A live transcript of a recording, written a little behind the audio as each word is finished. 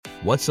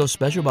What's so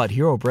special about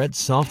Hero Bread's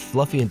soft,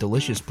 fluffy, and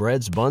delicious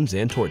breads, buns,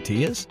 and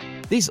tortillas?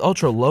 These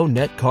ultra-low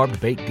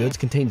net-carb baked goods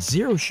contain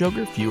zero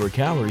sugar, fewer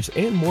calories,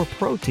 and more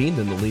protein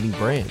than the leading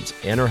brands,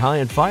 and are high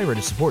in fiber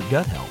to support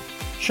gut health.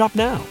 Shop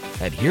now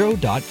at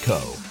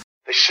Hero.co.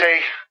 They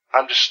say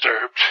I'm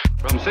disturbed.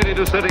 From city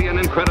to city, an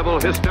incredible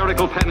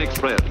hysterical panic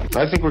spread.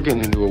 I think we're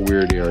getting into a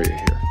weird area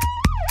here.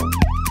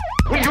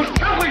 Will you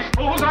tell these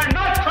fools I'm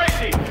not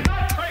crazy?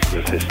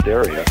 There's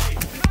hysteria.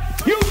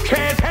 You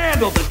can't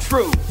handle the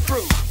truth.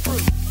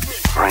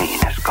 Brain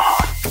is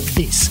gone.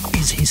 This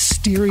is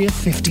Hysteria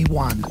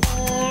 51.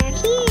 We're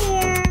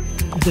here.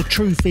 The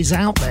truth is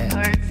out there.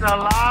 It's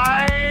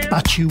alive.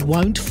 But you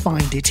won't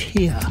find it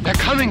here. They're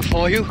coming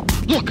for you.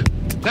 Look,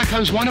 there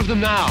comes one of them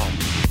now.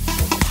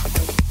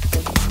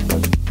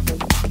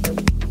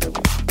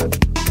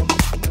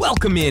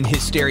 Welcome in,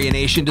 Hysteria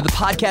Nation, to the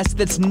podcast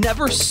that's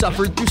never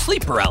suffered through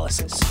sleep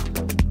paralysis.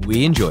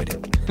 We enjoyed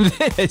it.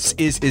 This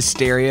is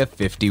Hysteria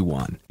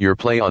 51. Your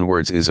play on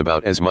words is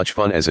about as much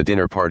fun as a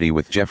dinner party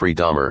with Jeffrey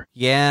Dahmer.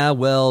 Yeah,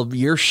 well,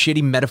 your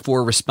shitty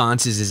metaphor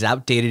response is as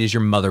outdated as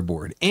your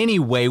motherboard.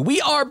 Anyway,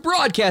 we are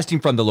broadcasting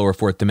from the lower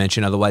fourth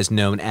dimension, otherwise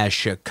known as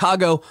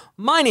Chicago.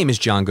 My name is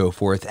John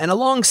Goforth, and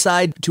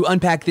alongside to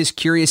unpack this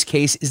curious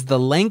case is the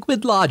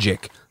languid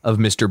logic of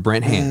Mr.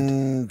 Brent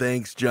Hand.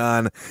 Thanks,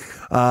 John.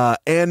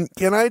 And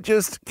can I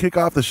just kick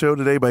off the show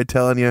today by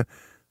telling you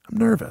I'm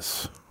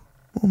nervous.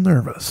 A little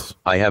nervous.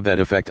 I have that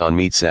effect on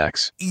meat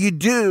sacks. You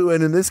do,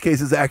 and in this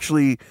case, it's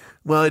actually,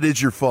 well, it is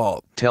your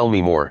fault. Tell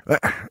me more.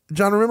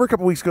 John, remember a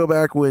couple weeks ago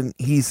back when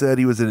he said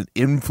he was an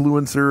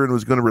influencer and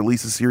was going to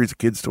release a series of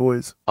kids'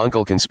 toys?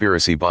 Uncle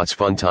Conspiracy Bot's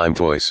Fun Time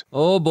Toys.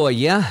 Oh boy,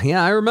 yeah,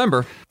 I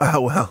remember.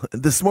 Well,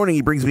 this morning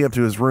he brings me up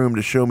to his room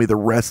to show me the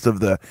rest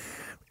of the,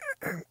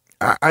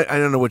 I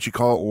don't know what you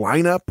call it,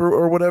 lineup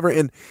or whatever.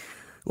 And,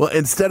 well,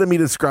 instead of me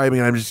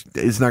describing it,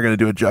 it's not going to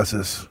do it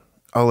justice.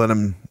 I'll let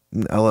him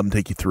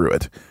take you through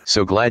it.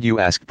 So glad you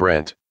asked,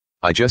 Brent.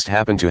 I just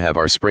happen to have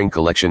our spring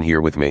collection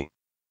here with me.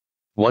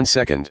 1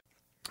 second.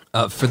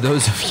 For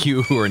those of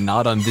you who are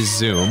not on this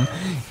Zoom,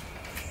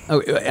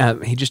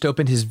 he just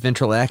opened his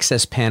ventral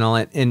access panel,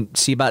 and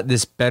see about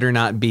this better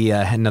not be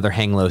another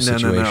hang low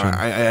situation. No.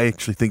 I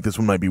actually think this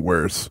one might be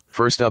worse.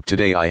 First up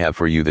today, I have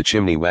for you the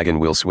chimney wagon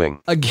wheel swing.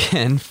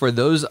 Again, for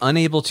those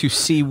unable to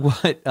see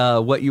what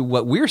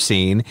we're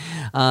seeing,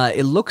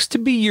 it looks to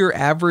be your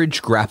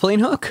average grappling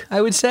hook, I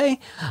would say.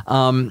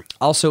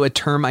 Also, a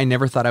term I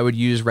never thought I would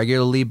use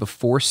regularly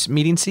before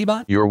meeting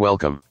Seabot. You're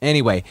welcome.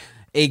 Anyway,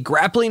 a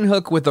grappling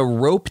hook with a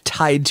rope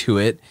tied to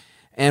it,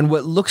 and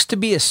what looks to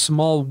be a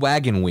small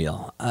wagon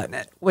wheel.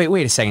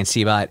 Wait a second,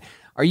 Seabot.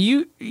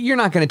 You're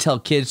not going to tell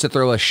kids to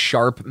throw a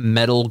sharp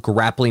metal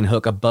grappling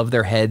hook above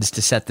their heads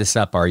to set this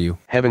up, are you?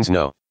 Heavens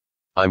no.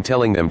 I'm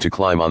telling them to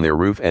climb on their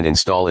roof and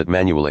install it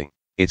manually.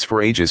 It's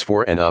for ages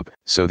 4 and up,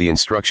 so the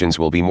instructions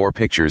will be more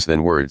pictures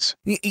than words.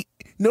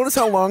 Notice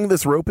how long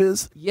this rope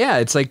is? Yeah,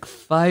 it's like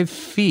 5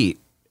 feet.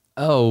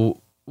 Oh,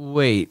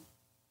 wait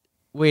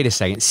a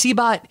second.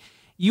 Seabot,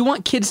 you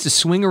want kids to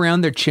swing around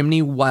their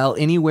chimney while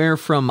anywhere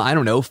from,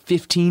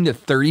 15 to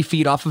 30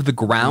 feet off of the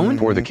ground?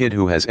 For the kid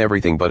who has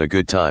everything but a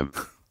good time.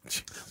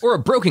 Or a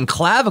broken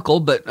clavicle,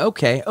 but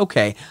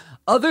okay.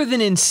 Other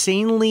than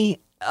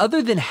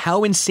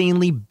how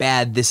insanely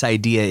bad this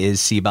idea is,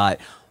 Seabot,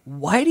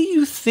 why do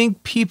you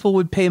think people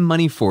would pay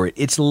money for it?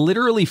 It's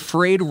literally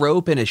frayed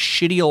rope and a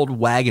shitty old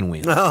wagon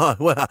wheel. Oh,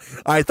 well,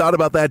 I thought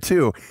about that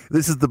too.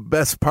 This is the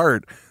best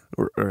part.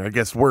 Or I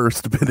guess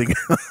worse, depending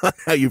on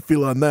how you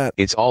feel on that.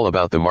 It's all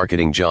about the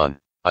marketing, John.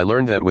 I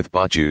learned that with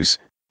bot juice.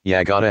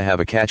 Yeah, gotta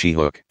have a catchy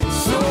hook.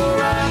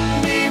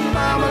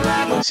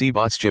 See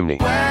Bot's chimney.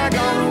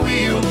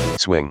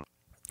 Swing.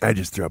 I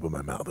just threw up in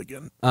my mouth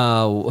again.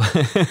 Oh,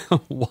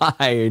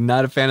 why?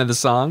 Not a fan of the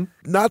song?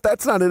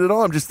 That's not it at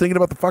all. I'm just thinking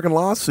about the fucking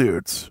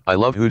lawsuits. I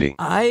love Hootie.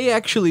 I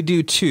actually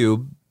do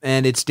too,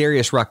 and it's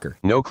Darius Rucker.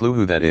 No clue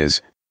who that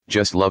is.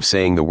 Just love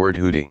saying the word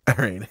Hootie. All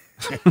right.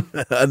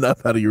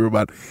 Enough out of you,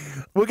 robot.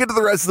 We'll get to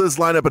the rest of this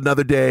lineup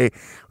another day.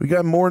 We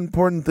got more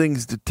important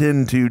things to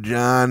tend to,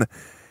 John,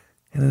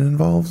 and it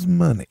involves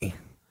money.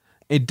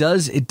 It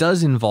does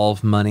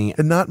involve money.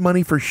 And not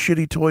money for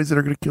shitty toys that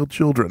are going to kill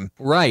children.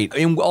 Right.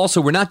 And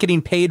also, we're not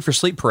getting paid for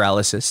sleep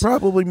paralysis.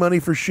 Probably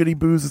money for shitty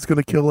booze that's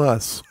going to kill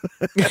us.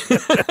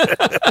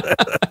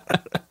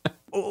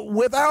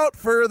 Without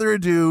further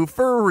ado,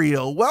 for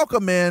real,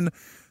 welcome in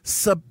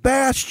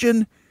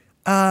Sebastian.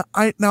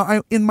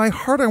 In my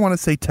heart I want to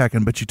say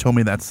Tekken, but you told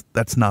me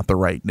that's not the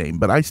right name.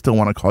 But I still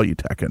want to call you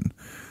Tekken.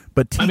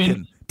 But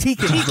Tekken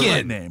is the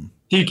right name.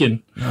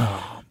 Tekken.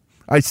 Oh,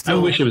 I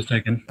wish it was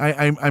Tekken.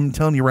 I'm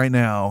telling you right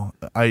now,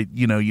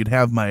 you'd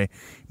have my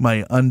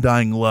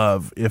undying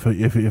love if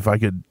I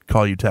could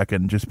call you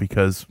Tekken, just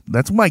because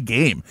that's my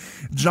game.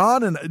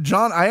 John,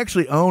 I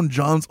actually own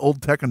John's old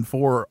Tekken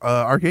 4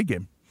 arcade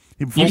game.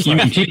 You mean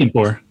Tekken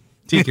 4?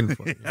 Tekken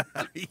 4.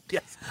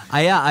 Yes.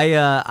 I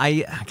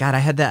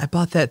had that. I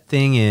bought that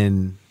thing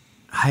in,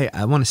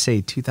 I want to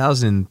say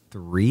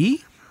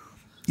 2003.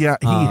 Yeah,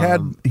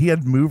 he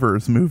had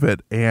movers move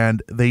it,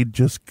 and they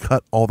just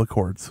cut all the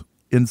cords.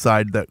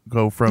 inside that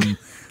go from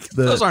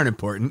those aren't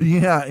important.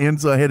 Yeah,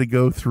 and so I had to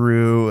go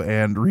through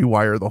and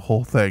rewire the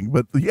whole thing.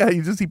 But yeah,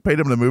 he paid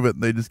them to move it,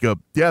 and they just go,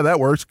 yeah, that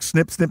works.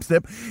 Snip, snip,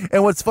 snip.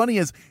 And what's funny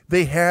is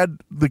they had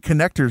the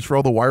connectors for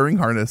all the wiring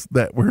harness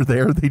that were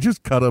there. They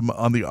just cut them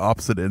on the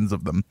opposite ends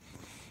of them.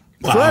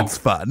 Wow. So that's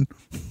fun.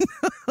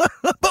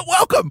 But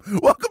welcome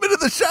into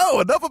the show.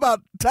 Enough about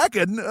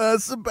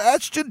Tekken.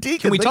 Sebastian Deacon.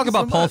 Can we talk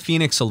about Paul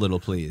Phoenix a little,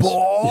 please?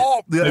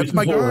 Paul, yeah, that's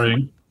my guy.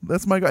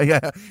 That's my guy.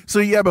 Yeah. So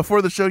yeah,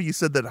 before the show, you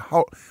said that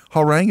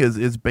Hwoarang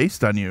is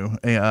based on you.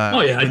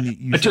 Oh yeah,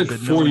 I took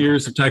 4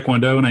 years of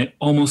Taekwondo, and I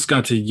almost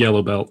got to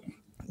yellow belt.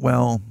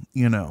 Well,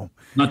 you know,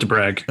 not to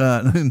brag.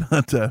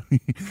 Not to.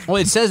 Well,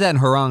 it says that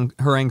in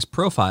Hwoarang's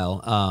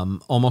profile.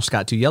 Almost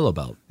got to yellow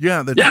belt.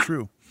 Yeah, that's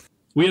true.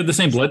 We had the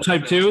same blood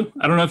type too.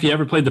 I don't know if you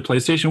ever played the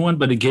PlayStation one,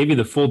 but it gave you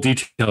the full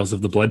details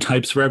of the blood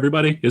types for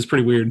everybody. It's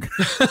pretty weird.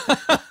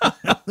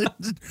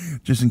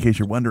 Just in case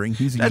you're wondering,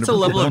 that's a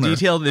level of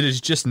detail that is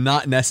just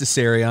not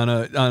necessary on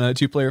a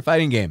 2-player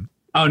fighting game.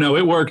 Oh no,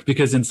 it worked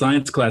because in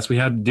science class we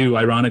had to do,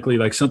 ironically,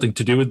 like something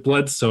to do with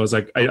blood. So I was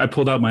like, I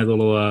pulled out my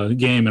little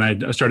game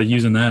and I started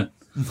using that.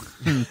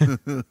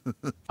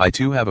 I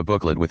too have a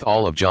booklet with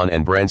all of John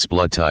and Brent's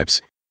blood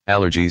types,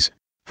 allergies,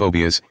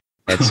 phobias,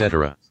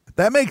 etc.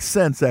 That makes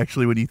sense,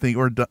 actually, when you think,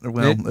 in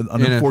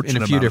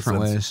a few different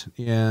ways.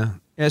 Yeah.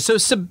 So,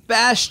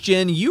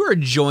 Sebastian, you are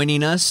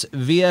joining us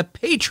via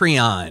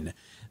Patreon.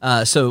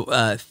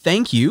 So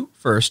thank you,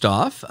 first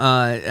off.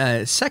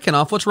 Second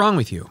off, what's wrong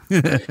with you?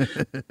 You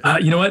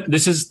know what?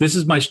 This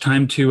is my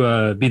time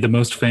to be the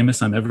most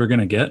famous I'm ever going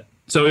to get.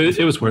 So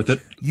it was worth it.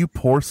 You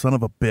poor son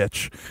of a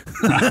bitch.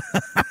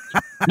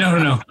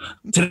 No.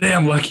 Today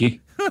I'm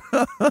lucky.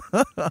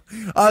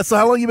 So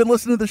how long have you been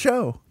listening to the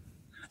show?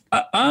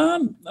 I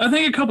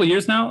think a couple of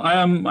years now.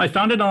 I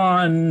found it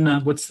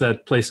on what's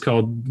that place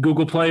called?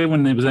 Google Play,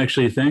 when it was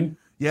actually a thing.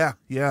 Yeah.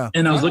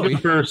 And I was looking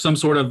for some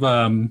sort of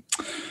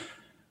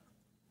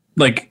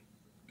like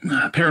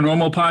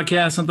paranormal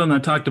podcast, something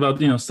that talked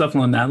about stuff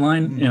along that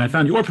line. And I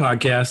found your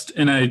podcast,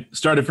 and I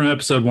started from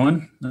episode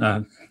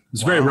 1.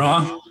 It's very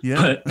raw.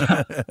 Yeah.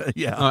 But,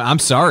 yeah. I'm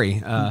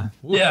sorry.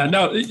 Yeah,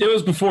 no, it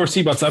was before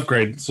C-Bot's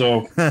upgrade.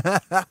 So.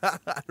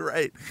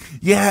 Right.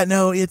 Yeah,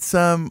 no, it's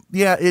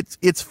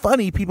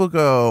funny. People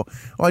go,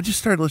 oh, I just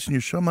started listening to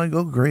your show. I'm like,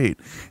 oh, great.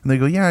 And they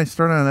go, yeah, I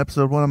started on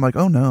episode 1. I'm like,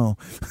 oh, no.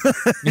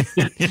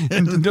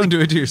 Don't do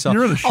it to yourself.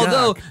 You're in a shock.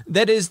 Although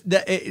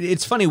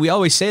it's funny. We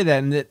always say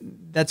that, and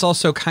that's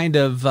also kind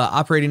of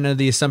operating under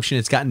the assumption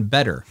it's gotten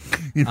better,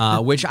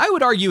 which I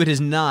would argue it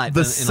has not.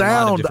 The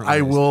sound,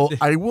 I will.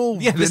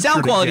 Yeah, the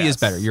sound quality is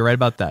better. You're right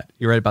about that.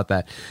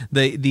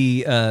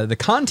 The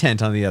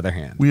content, on the other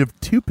hand, we have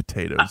 2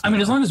 potatoes. I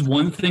mean, as long as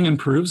one thing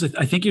improves,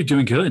 I think you're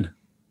doing good.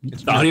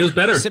 The audio's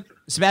better.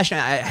 Sebastian,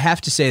 I have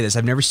to say this.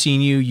 I've never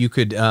seen you. You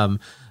could.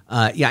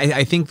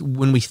 I think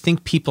when we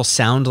think people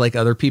sound like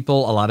other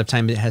people, a lot of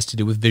time it has to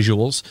do with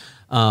visuals.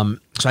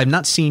 So I've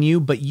not seen you,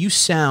 but you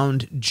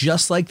sound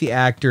just like the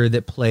actor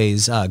that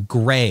plays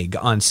Greg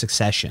on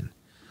Succession.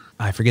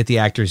 I forget the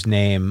actor's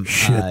name.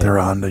 Shit, they're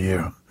on to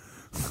you.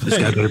 This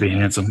guy better be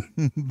handsome.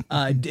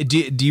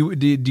 Do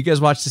you guys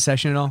watch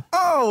Succession at all?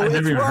 Oh,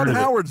 it's Ron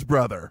Howard's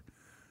brother.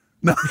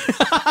 No,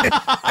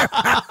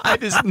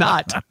 it is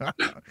not.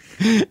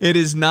 It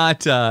is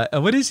not.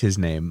 What is his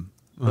name?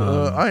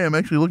 I am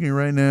actually looking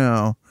right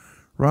now.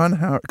 Ron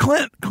Howard,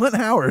 Clint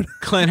Howard.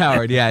 Clint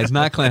Howard. Yeah, it's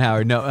not Clint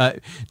Howard. No.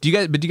 Do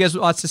you guys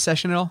watch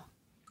Succession at all?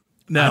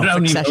 No, I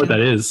don't even know what that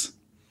is.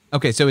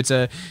 Okay, so it's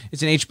an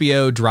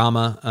HBO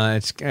drama.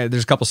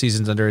 There's a couple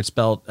seasons under its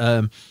belt.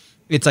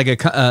 It's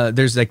like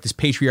there's like this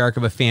patriarch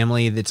of a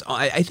family that's,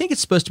 I think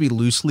it's supposed to be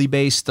loosely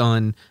based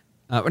on,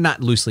 or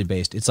not loosely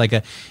based. It's like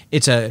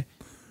it's a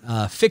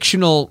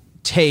fictional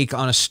take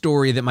on a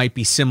story that might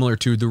be similar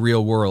to the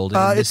real world.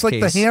 It's like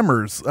the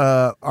Hammers,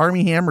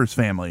 Armie Hammer's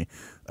family,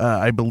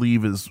 I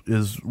believe is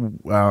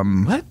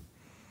what?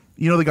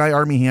 You know the guy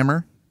Armie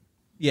Hammer?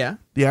 Yeah,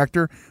 the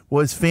actor.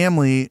 Well, his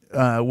family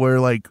were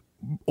like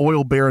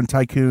oil baron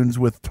tycoons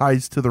with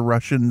ties to the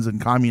Russians and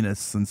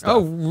communists and stuff.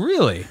 Oh,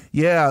 really?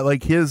 Yeah,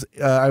 like his.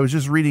 I was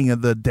just reading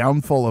The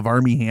Downfall of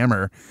Armie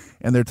Hammer,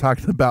 and they're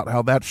talking about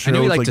how that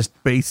show is like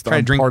based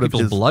on part of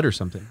his blood or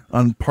something,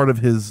 on part of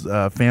his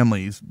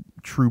family's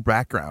true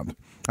background.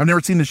 I've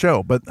never seen the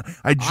show, but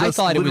I just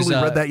literally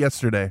read that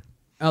yesterday.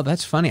 Oh,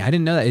 that's funny. I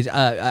didn't know that.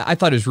 I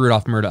thought it was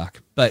Rudolph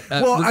Murdoch, but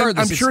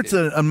I'm sure it's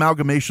an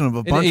amalgamation of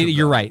a bunch.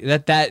 You're right.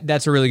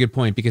 That's a really good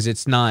point, because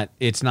it's not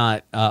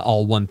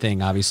all one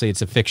thing. Obviously,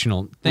 it's a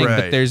fictional thing.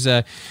 Right. But there's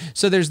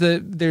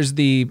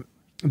the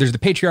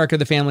patriarch of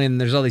the family, and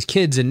there's all these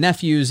kids and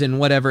nephews and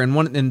whatever.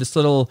 And this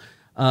little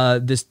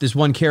this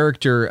one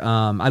character,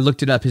 I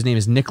looked it up. His name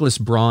is Nicholas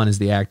Braun. Is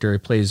the actor. He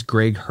plays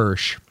Greg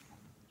Hirsch.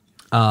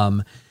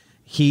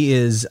 He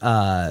is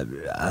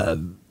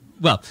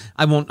well,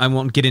 I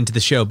won't get into the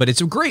show, but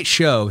it's a great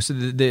show. So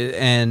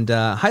and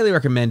highly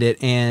recommend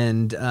it.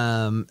 And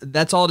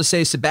that's all to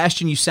say,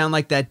 Sebastian, you sound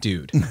like that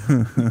dude.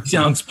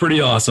 Sounds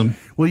pretty awesome.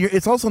 Well,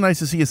 it's also nice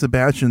to see a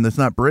Sebastian that's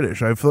not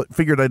British. I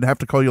figured I'd have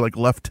to call you like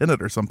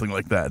Lieutenant or something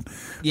like that.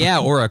 Yeah,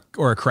 or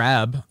a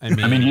crab. I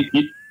mean,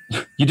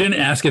 you didn't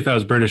ask if I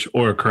was British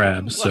or a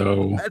crab,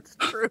 so that's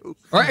true.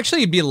 Or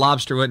actually, it'd be a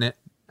lobster, wouldn't it?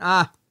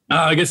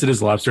 I guess it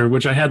is lobster,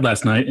 which I had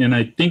last night, and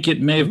I think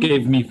it may have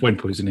gave me food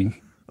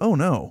poisoning. Oh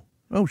no!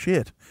 Oh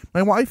shit!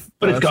 My wife,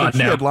 but it's gone she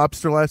now. had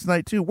lobster last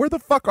night too. Where the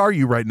fuck are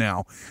you right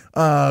now?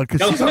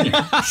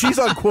 Because she's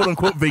on quote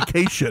unquote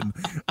vacation.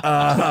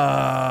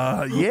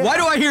 Yeah. Why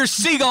do I hear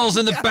seagulls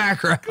in the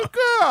background?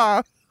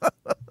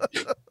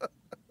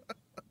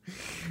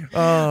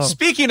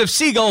 Speaking of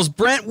seagulls,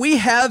 Brent, we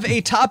have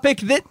a topic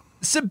that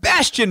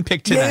Sebastian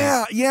picked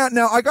tonight. Yeah.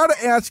 Now I got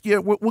to ask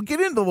you. We'll get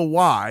into the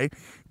why.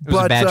 It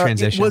was a bad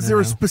transition. Was there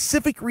a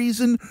specific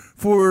reason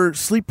for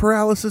sleep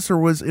paralysis, or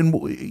or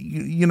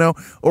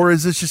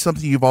is this just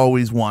something you've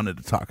always wanted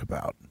to talk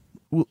about?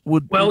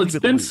 It's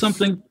been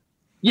something.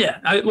 Yeah,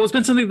 it's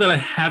been something that I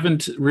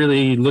haven't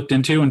really looked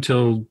into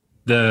until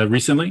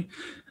recently,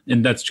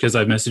 and that's because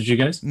I've messaged you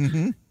guys.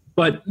 Mm-hmm.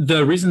 But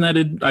the reason that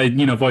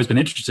I've always been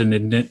interested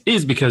in it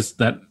is because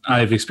that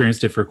I've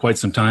experienced it for quite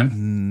some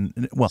time.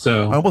 I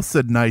almost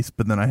said nice,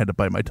 but then I had to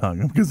bite my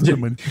tongue because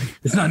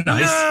it's not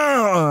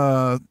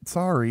nice.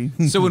 Sorry.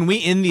 So when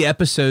we end the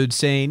episode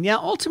saying,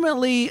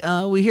 ultimately,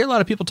 we hear a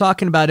lot of people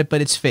talking about it,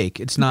 but it's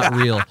fake. It's not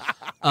real.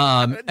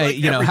 How are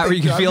you going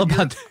to feel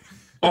about that?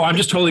 Oh, I'm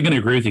just totally going to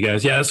agree with you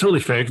guys. Yeah, it's totally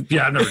fake.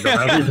 Yeah, I've never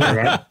done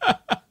that.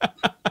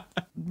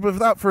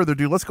 Without further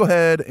ado, let's go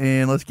ahead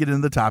and let's get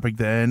into the topic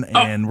then,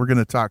 and we're going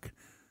to talk.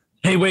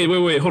 Hey, wait,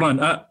 hold on.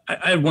 I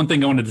have one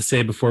thing I wanted to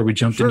say before we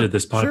jumped into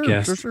this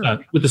podcast sure.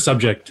 With the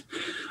subject.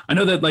 I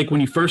know that like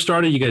when you first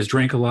started, you guys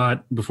drank a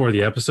lot before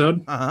the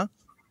episode. Uh-huh.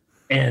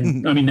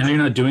 And I mean, now you're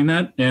not doing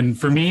that. And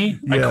for me,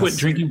 I quit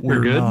drinking for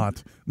good.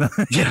 Not.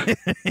 Yeah,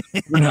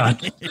 we're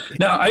not.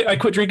 No, I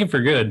quit drinking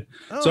for good.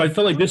 So I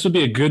felt like this would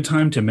be a good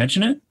time to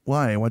mention it.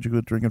 Why? Why'd you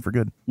quit drinking for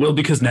good? Well,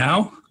 because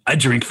now I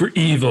drink for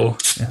evil.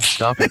 Yeah.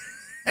 Stop it.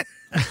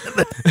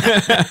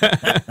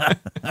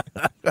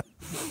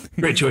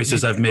 Great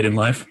choices I've made in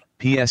life.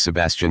 P.S.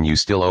 Sebastian, you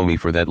still owe me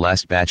for that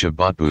last batch of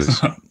bot booze.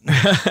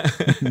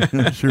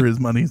 Sure,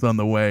 his money's on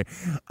the way.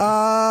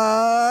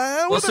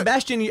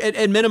 Sebastian,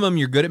 at minimum,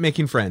 you're good at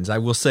making friends. I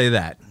will say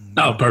that.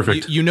 Oh,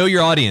 perfect. You know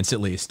your audience at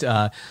least.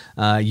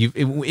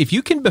 If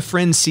you can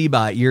befriend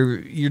Seabot,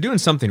 you're doing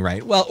something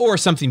right. Well, or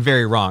something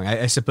very wrong.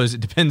 I suppose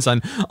it depends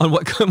on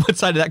what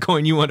side of that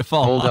coin you want to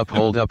fall.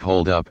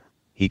 Hold up.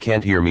 He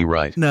can't hear me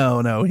right.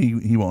 No,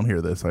 he won't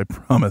hear this, I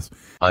promise.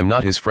 I'm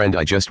not his friend,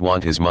 I just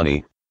want his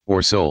money.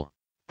 Or soul.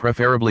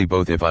 Preferably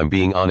both if I'm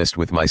being honest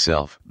with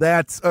myself.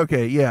 That's,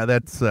 okay, yeah,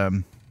 that's...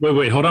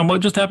 Wait, hold on,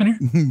 what just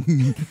happened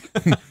here?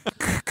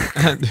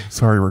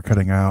 Sorry, we're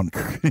cutting out.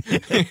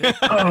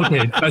 Oh,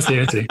 okay, I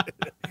see.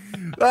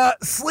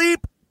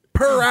 Sleep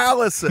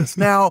paralysis.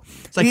 Now...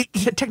 It's like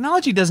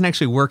technology doesn't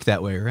actually work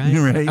that way, right?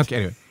 Right. Okay,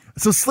 anyway.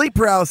 So sleep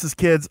paralysis,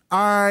 kids,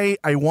 I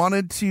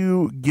wanted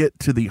to get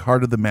to the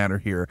heart of the matter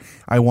here.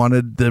 I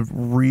wanted the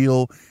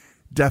real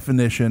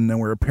definition, and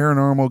we're a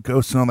paranormal,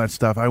 ghosts, and all that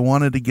stuff. I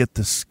wanted to get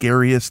the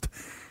scariest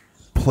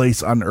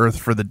place on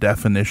earth for the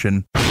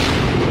definition.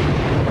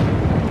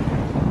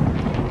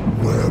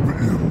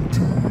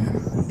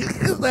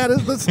 WebMD. That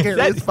is the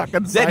scariest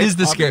fucking site. That is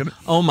the scariest.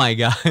 Oh my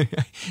god!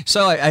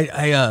 So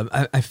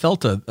I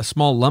felt a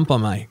small lump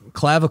on my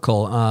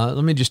clavicle.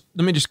 Let me just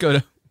go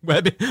to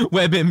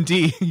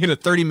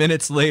WebMD. 30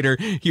 minutes later,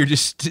 you're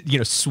just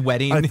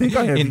sweating. I think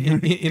I have in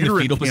the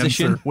fetal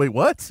position. Wait,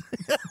 what?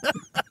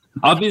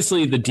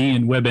 Obviously, the D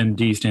in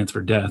WebMD stands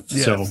for death.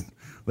 Yes, so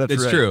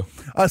that's right. True.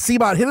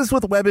 Seabot, hit us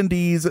with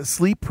WebMD's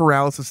sleep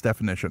paralysis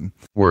definition.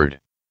 Word.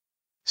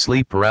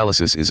 Sleep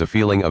paralysis is a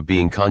feeling of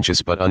being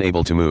conscious but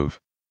unable to move.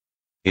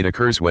 It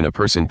occurs when a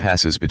person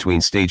passes between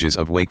stages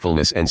of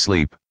wakefulness and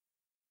sleep.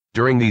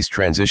 During these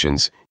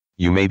transitions,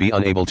 you may be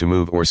unable to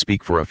move or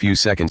speak for a few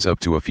seconds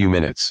up to a few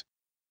minutes.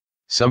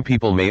 Some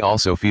people may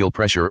also feel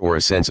pressure or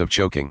a sense of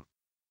choking.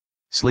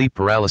 Sleep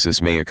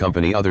paralysis may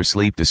accompany other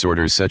sleep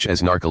disorders such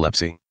as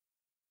narcolepsy.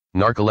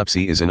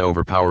 Narcolepsy is an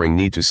overpowering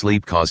need to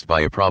sleep caused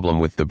by a problem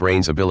with the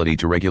brain's ability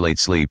to regulate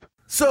sleep.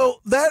 So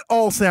that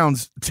all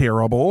sounds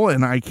terrible,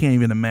 and I can't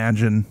even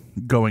imagine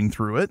going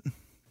through it.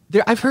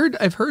 I've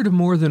heard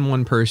more than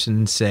one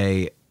person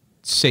say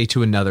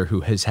to another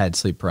who has had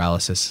sleep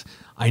paralysis,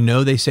 I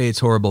know they say it's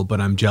horrible,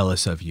 but I'm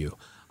jealous of you.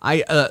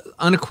 I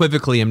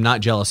unequivocally am not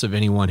jealous of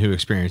anyone who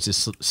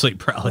experiences sleep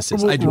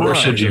paralysis. I do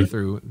worship you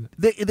through.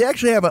 They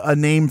actually have a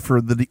name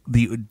for the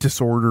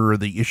disorder or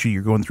the issue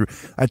you're going through,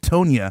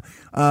 atonia,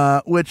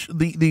 which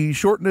the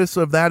shortness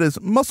of that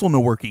is muscle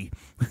no worky.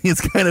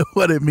 It's kind of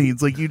what it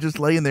means. Like you just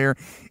laying there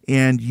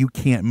and you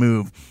can't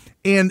move.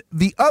 And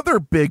the other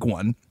big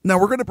one, now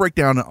we're going to break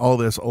down all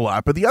this a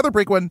lot, but the other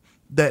big one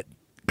that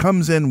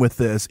comes in with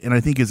this, and I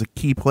think is a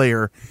key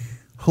player,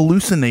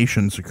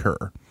 hallucinations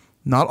occur.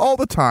 Not all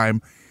the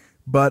time,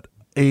 but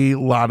a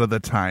lot of the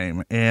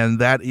time. And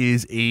that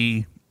is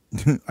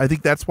I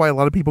think that's why a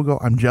lot of people go,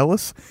 I'm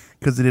jealous,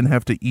 because they didn't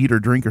have to eat or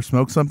drink or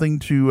smoke something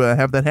to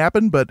have that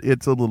happen. But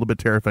it's a little bit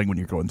terrifying when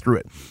you're going through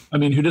it. I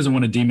mean, who doesn't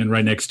want a demon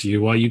right next to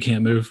you while you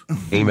can't move?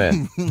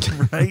 Amen.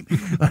 Right?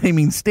 I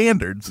mean,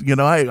 standards.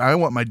 I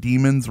want my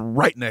demons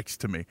right next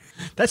to me.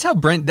 That's how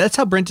Brent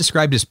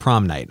described his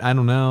prom night. I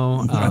don't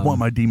know. I want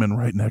my demon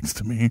right next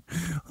to me.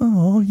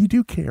 Oh, you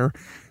do care.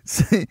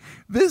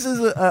 This is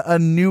a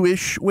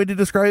newish way to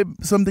describe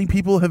something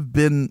people have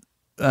been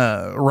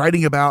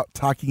writing about,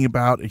 talking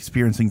about,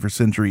 experiencing for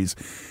centuries.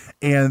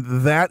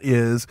 And that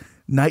is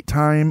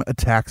nighttime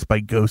attacks by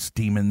ghosts,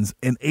 demons,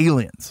 and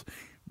aliens.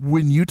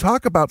 When you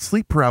talk about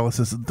sleep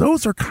paralysis,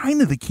 those are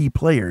kind of the key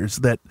players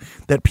that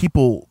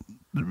people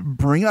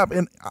bring up.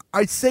 And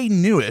I say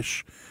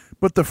newish,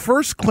 but the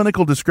first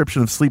clinical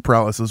description of sleep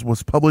paralysis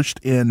was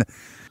published in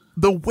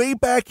the way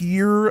back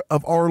year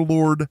of our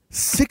Lord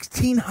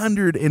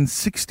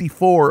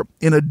 1664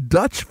 in a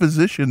Dutch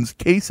physician's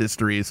case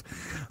histories.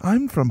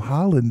 I'm from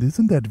Holland,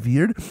 isn't that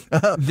weird?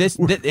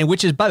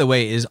 Which is, by the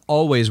way, is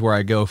always where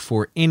I go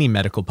for any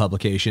medical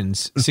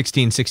publications.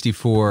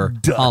 1664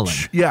 Dutch.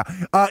 Holland. Yeah,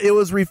 it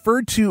was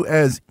referred to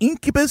as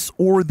incubus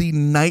or the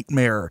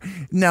nightmare.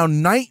 Now,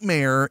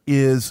 nightmare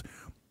is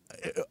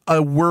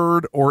a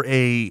word or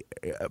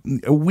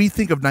we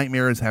think of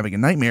nightmare as having a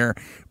nightmare,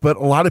 but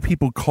a lot of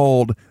people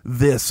called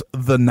this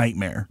the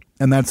nightmare.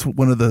 And that's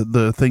one of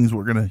the things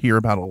we're going to hear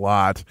about a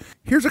lot.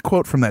 Here's a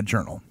quote from that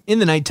journal. In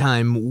the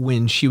nighttime,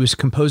 when she was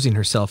composing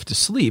herself to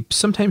sleep,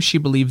 sometimes she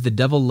believed the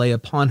devil lay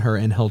upon her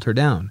and held her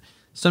down.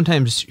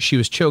 Sometimes she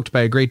was choked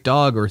by a great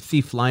dog or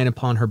thief lying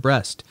upon her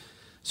breast,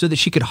 so that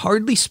she could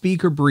hardly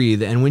speak or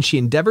breathe, and when she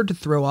endeavored to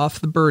throw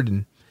off the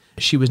burden,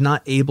 she was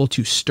not able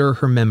to stir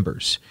her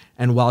members.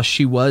 And while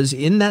she was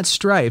in that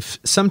strife,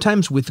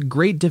 sometimes with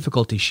great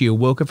difficulty she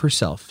awoke of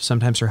herself,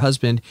 sometimes her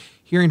husband,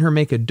 hearing her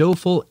make a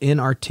doleful,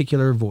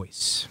 inarticulate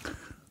voice.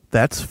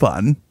 That's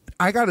fun.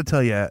 I got to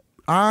tell you,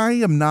 I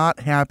am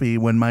not happy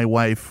when my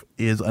wife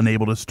is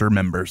unable to stir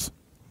members.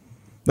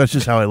 That's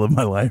just how I live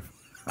my life.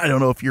 I don't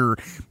know if you're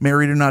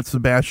married or not,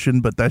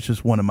 Sebastian, but that's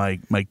just one of my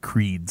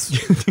creeds.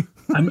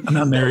 I'm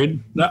not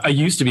married. I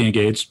used to be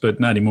engaged, but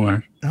not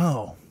anymore.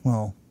 Oh,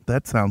 well,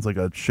 that sounds like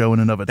a show in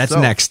and of itself.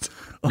 That's next.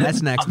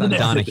 That's next on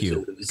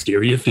Donahue.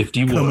 Hysteria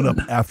 51. Coming up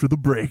after the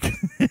break.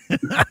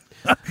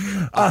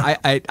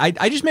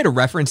 I just made a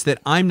reference that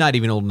I'm not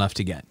even old enough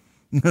to get.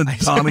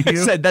 Donahue? I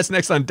said that's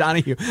next on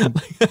Donahue.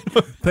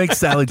 Thanks,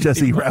 Sally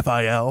Jesse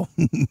Raphael.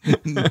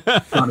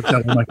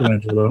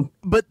 Michelangelo.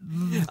 But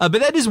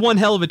that is one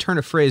hell of a turn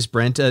of phrase,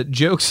 Brent.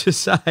 Jokes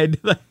aside,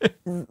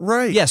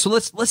 right? Yeah. So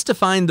let's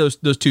define those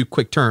two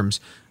quick terms: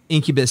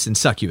 incubus and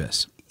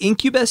succubus.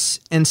 Incubus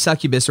and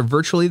succubus are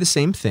virtually the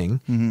same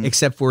thing,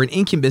 except for an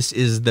incubus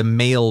is the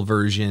male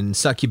version,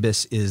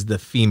 succubus is the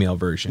female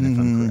version, if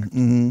I'm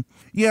correct.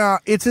 Yeah,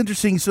 it's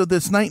interesting. So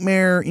this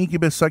nightmare,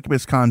 incubus,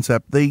 succubus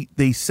concept, they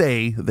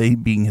say, they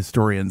being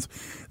historians,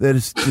 that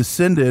it's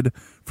descended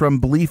from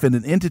belief in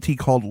an entity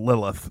called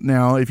Lilith.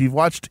 Now, if you've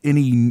watched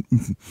any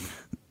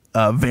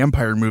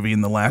vampire movie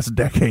in the last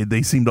decade,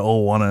 they seem to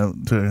all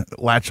want to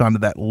latch onto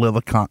that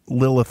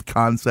Lilith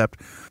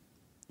concept.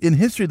 In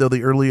history, though,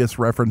 the earliest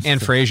reference... And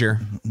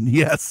Frasier.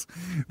 Yes.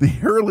 The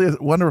earliest...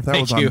 wonder if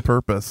that was on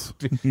purpose.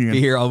 Be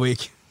here all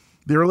week.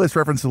 The earliest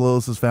reference to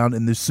Lilith is found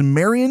in the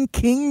Sumerian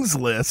Kings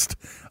list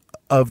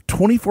of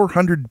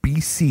 2400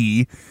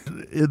 BC.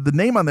 The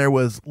name on there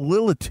was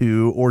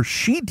Lilitu, or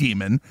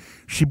she-demon.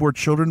 She bore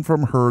children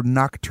from her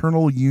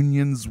nocturnal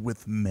unions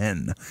with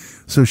men.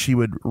 So she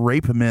would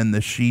rape men,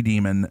 the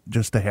she-demon,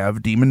 just to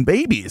have demon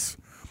babies.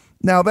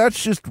 Now,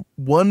 that's just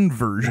one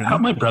version. How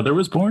my brother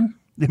was born?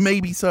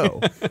 Maybe so.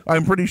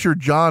 I'm pretty sure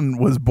John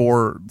was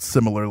born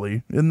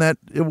similarly. Wasn't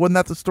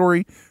that the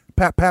story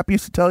Pap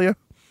used to tell you?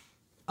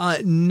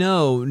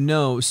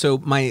 No.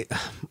 So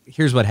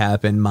here's what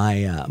happened.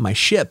 My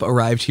ship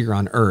arrived here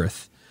on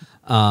Earth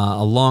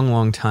a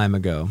long time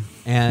ago,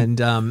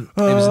 and it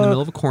was in the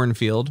middle of a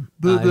cornfield.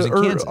 It was in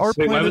Kansas. Our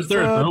planet's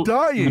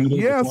dying.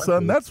 Yeah,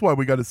 son. That's why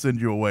we got to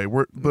send you away.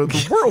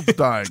 The world's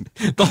dying.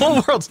 The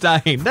whole world's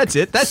dying. That's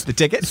it. That's the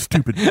ticket.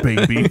 Stupid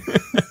baby.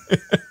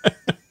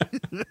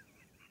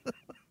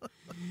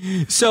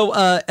 So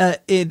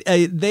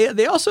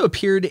they also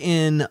appeared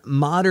in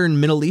modern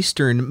Middle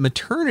Eastern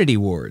maternity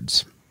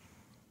wards.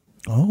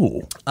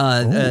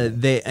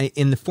 They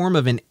in the form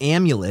of an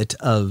amulet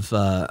of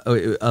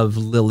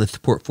Lilith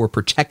for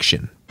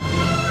protection.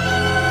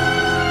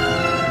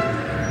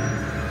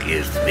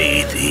 Give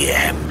me the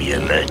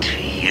amulet,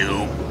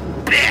 you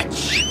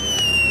bitch!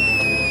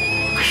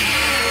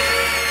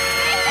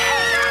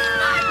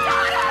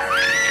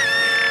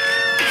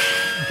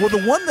 Well,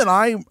 the one that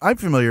I'm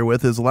familiar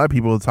with is a lot of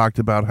people have talked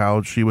about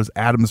how she was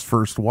Adam's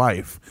first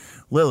wife,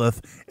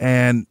 Lilith,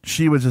 and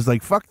she was just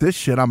like, fuck this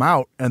shit, I'm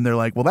out. And they're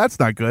like, well, that's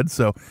not good.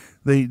 So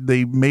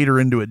they made her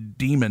into a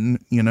demon,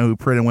 who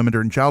preyed on women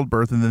during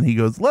childbirth. And then he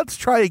goes, let's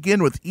try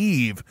again with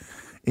Eve.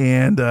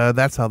 And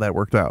that's how that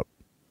worked out.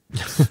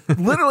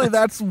 Literally,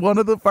 that's one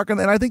of the fucking,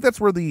 and I think that's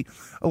where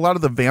a lot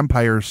of the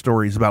vampire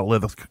stories about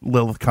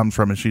Lilith comes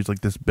from, and she's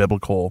like this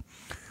biblical,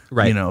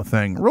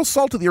 thing. Real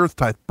salt of the earth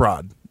type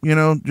broad,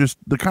 just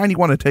the kind you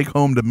want to take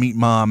home to meet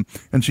mom,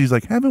 and she's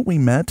like, haven't we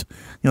met?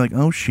 You're like,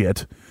 oh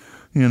shit,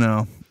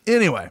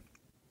 Anyway.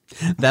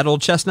 That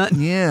old chestnut?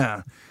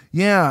 Yeah.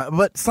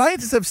 But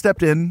scientists have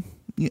stepped in,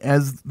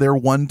 as they're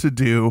one to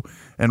do,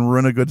 and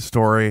run a good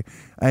story.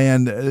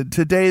 And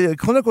today, the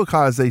clinical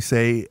cause, they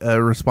say,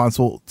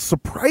 responsible,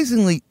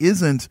 surprisingly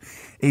isn't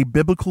a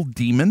biblical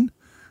demon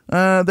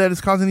that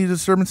is causing these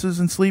disturbances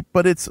in sleep,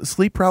 but it's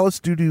sleep paralysis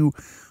due to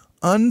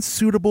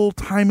unsuitable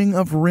timing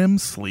of REM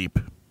sleep.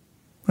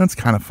 That's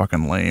kind of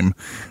fucking lame.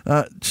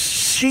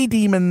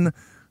 She-demon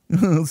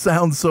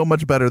sounds so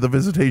much better. The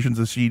visitations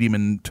of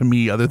she-demon to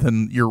me, other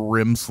than your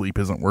REM sleep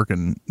isn't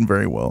working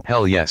very well.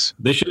 Hell yes.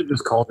 They should have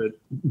just called it,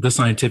 the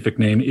scientific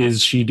name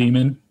is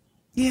she-demon.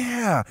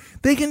 Yeah,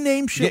 they can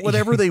name shit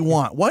whatever they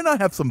want. Why not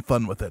have some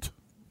fun with it?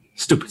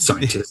 Stupid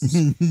scientists.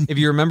 If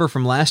you remember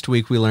from last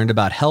week, we learned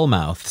about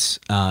hellmouths.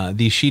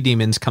 These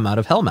she-demons come out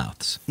of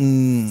hellmouths.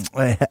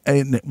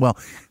 Well,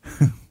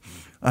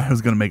 I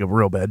was going to make a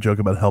real bad joke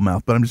about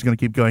hellmouth, but I'm just going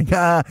to keep going.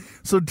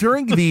 So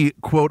during the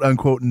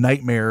quote-unquote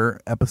nightmare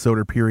episode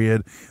or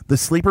period, the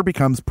sleeper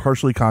becomes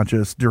partially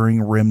conscious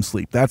during REM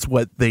sleep. That's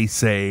what they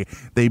say,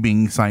 they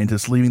being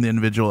scientists, leaving the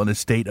individual in a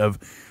state of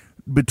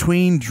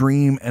between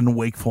dream and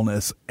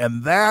wakefulness.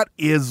 And that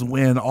is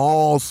when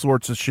all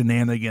sorts of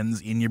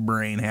shenanigans in your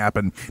brain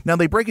happen. Now,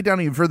 they break it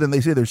down even further, and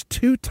they say there's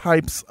two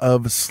types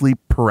of sleep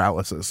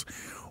paralysis.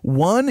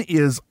 One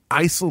is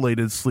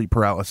isolated sleep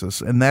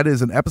paralysis, and that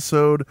is an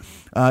episode.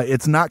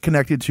 It's not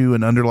connected to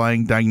an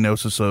underlying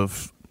diagnosis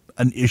of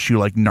an issue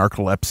like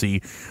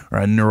narcolepsy or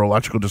a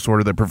neurological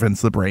disorder that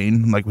prevents the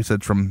brain, like we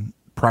said, from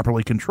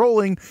properly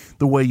controlling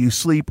the way you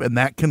sleep, and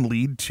that can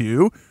lead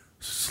to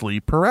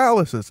sleep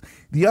paralysis.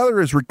 The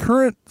other is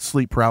recurrent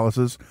sleep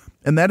paralysis,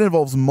 and that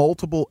involves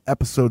multiple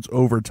episodes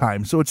over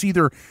time. So it's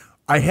either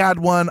I had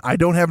one, I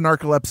don't have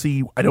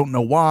narcolepsy, I don't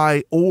know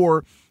why,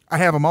 or I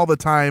have them all the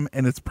time,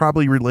 and it's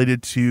probably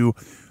related to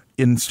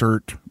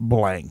insert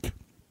blank.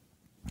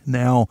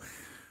 Now,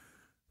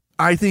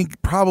 I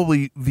think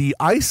probably the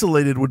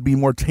isolated would be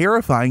more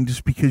terrifying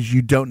just because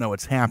you don't know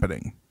it's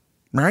happening,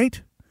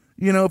 right?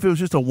 If it was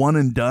just a one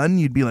and done,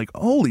 you'd be like,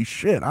 holy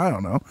shit, I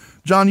don't know.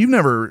 John, you've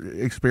never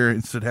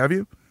experienced it, have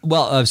you?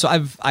 Well, so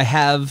I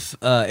have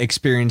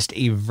experienced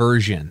a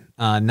version,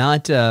 I'll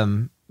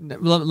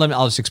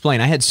just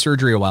explain. I had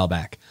surgery a while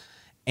back.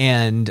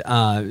 And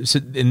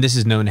this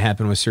is known to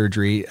happen with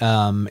surgery.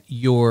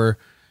 Your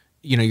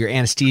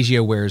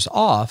anesthesia wears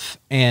off,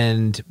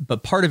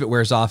 but part of it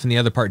wears off and the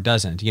other part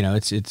doesn't.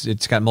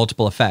 It's got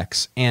multiple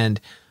effects.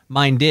 And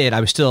mine did.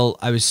 I still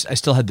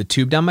had the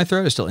tube down my throat.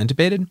 I was still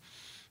intubated.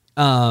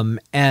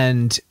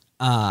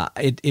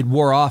 It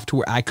wore off to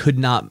where I could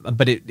not,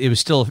 but it was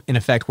still in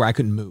effect where I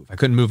couldn't move. I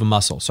couldn't move a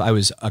muscle. So I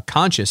was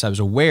conscious. I was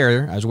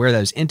aware that I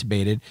was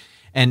intubated.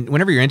 And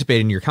whenever you're intubated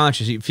and you're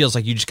conscious, it feels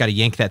like you just got to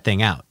yank that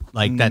thing out.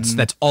 Like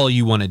that's all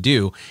you want to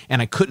do.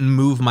 And I couldn't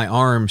move my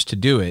arms to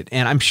do it.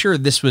 And I'm sure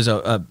this was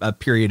a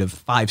period of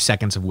 5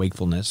 seconds of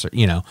wakefulness,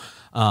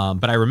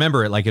 but I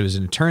remember it like it was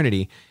an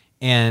eternity.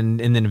 And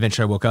then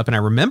eventually I woke up and I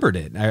remembered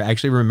it. I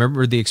actually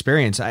remembered the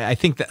experience. I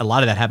think that a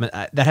lot of that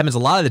happens a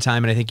lot of the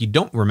time. And I think you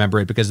don't remember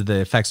it because of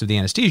the effects of the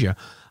anesthesia.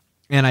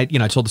 And I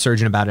told the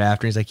surgeon about it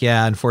after. He's like,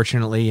 yeah,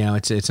 unfortunately,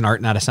 it's an art,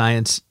 not a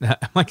science. I'm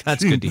like,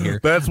 that's good to hear.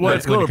 That's why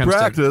it's going to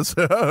practice.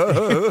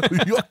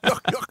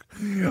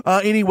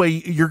 Anyway,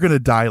 you're going to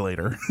die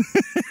later.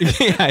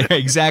 Yeah,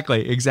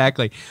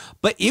 exactly.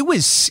 But it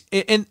was,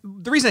 and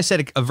the reason I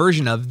said a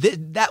version of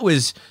that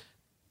was,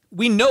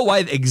 we know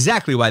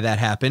exactly why that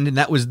happened. And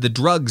that was the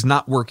drugs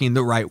not working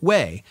the right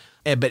way.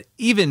 But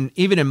even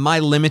in my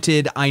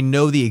limited, I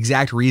know the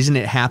exact reason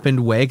it happened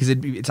way, because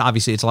it's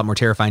obviously it's a lot more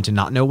terrifying to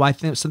not know why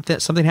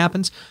something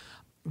happens.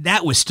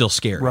 That was still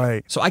scary,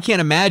 right? So I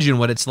can't imagine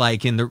what it's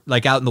like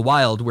out in the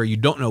wild where you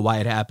don't know why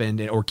it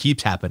happened or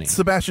keeps happening.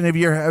 Sebastian, have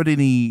you ever had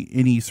any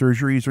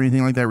surgeries or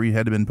anything like that where you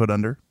had to been put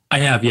under? I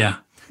have, yeah,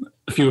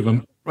 a few of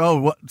them.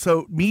 Oh,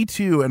 so me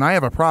too, and I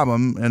have a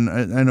problem, and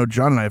I know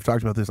John and I have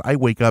talked about this. I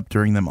wake up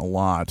during them a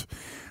lot.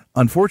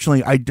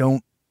 Unfortunately,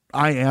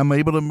 I am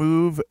able to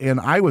move, and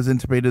I was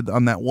intubated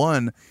on that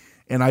one,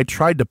 and I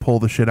tried to pull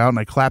the shit out, and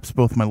I collapsed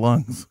both my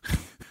lungs.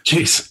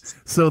 Jeez.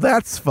 So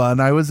that's fun.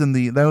 That was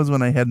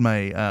when I had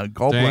my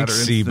gallbladder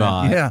incident.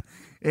 Yeah,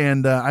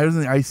 and I was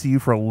in the ICU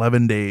for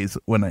 11 days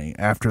when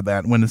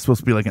it's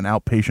supposed to be like an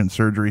outpatient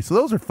surgery. So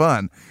those are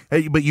fun.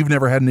 Hey, but you've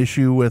never had an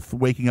issue with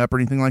waking up or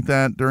anything like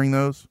that during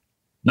those?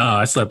 No,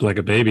 I slept like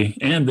a baby,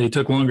 and they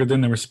took longer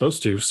than they were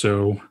supposed to.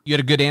 So you had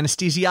a good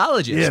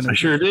anesthesiologist. Yeah, I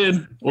sure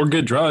did. Or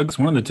good drugs,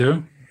 one of the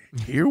two.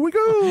 Here we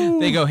go.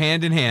 They go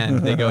hand in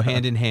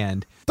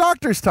hand.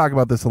 Doctors talk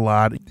about this a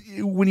lot.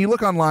 When you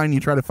look online, you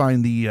try to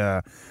find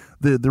the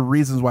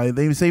reasons why.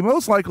 They say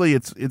most likely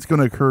it's going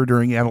to occur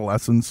during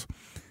adolescence.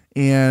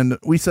 And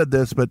we said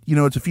this, but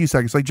it's a few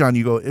seconds. Like John,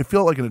 you go, it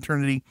felt like an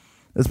eternity.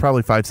 It's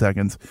probably 5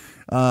 seconds.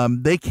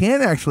 They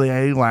can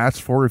actually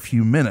last for a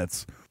few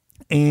minutes.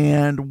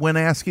 And when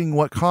asking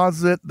what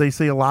causes it, they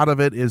say a lot of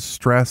it is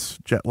stress,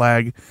 jet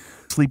lag,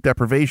 sleep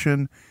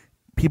deprivation.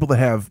 People that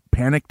have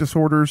panic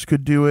disorders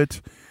could do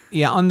it.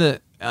 Yeah,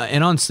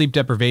 on sleep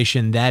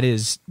deprivation, that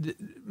is,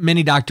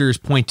 many doctors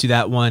point to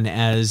that one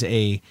as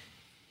a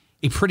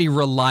pretty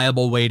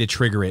reliable way to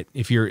trigger it.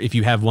 If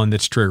you have one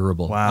that's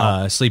triggerable,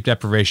 Wow. Sleep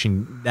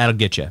deprivation, that'll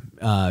get you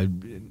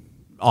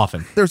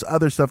often. There's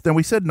other stuff. Then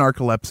we said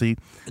narcolepsy.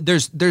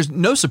 There's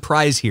no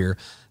surprise here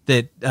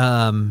that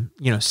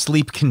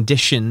sleep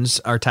conditions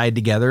are tied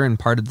together and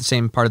part of the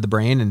same part of the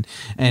brain and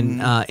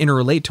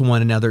interrelate to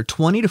one another.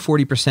 20 to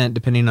 40%,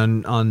 depending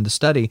on the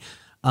study,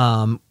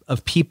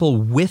 of people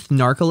with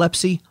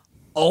narcolepsy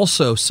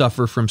also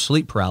suffer from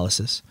sleep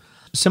paralysis.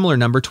 Similar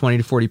number, 20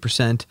 to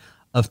 40%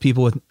 of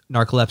people with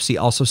narcolepsy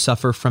also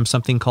suffer from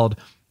something called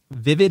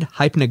vivid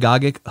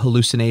hypnagogic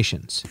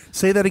hallucinations.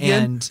 Say that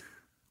again. And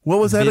what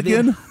was that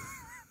again?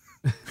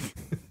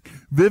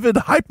 Vivid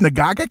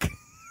hypnagogic?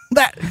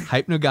 That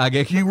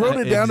hypnagogic. You wrote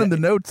it down in the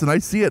notes, and I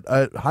see it.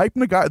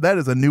 Hypnagogic. That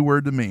is a new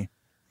word to me.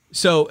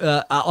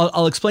 So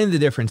I'll explain the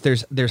difference.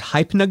 There's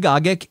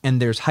hypnagogic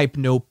and there's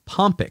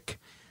hypnopompic,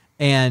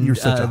 and You're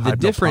such a the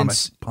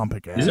difference.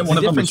 Isn't one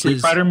of them a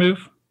Street Fighter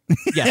move?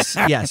 Yes.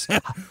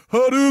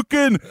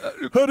 Hadouken,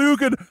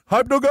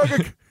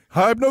 hypnagogic,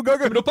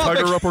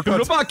 tiger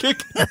uppercut.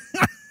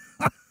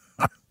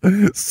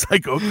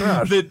 Psycho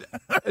Crush.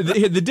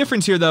 The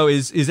difference here, though,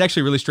 is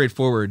actually really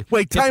straightforward.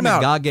 Wait, time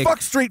out.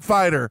 Fuck Street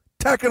Fighter.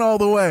 Tekken all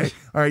the way.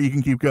 All right, you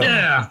can keep going.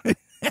 Yeah.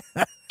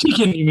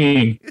 Tekken, you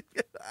mean?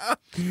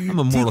 I'm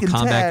a Mortal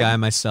Kombat guy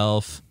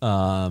myself.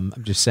 I'm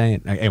just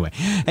saying. Anyway,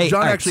 hey,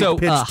 John actually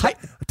pitched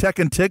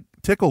Tekken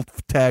Tickle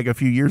Tag a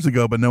few years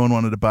ago, but no one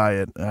wanted to buy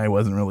it. I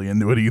wasn't really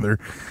into it either.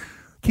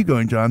 Keep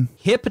going, John.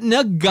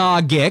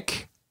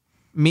 Hypnagogic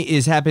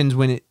happens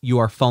when you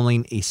are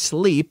falling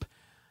asleep.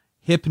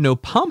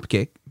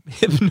 Hypnopompic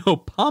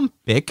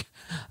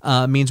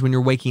means when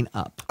you're waking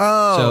up.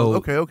 Oh, so,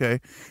 okay.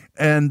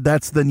 And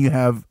that's then you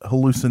have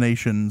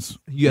hallucinations.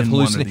 You have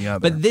hallucinations,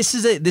 but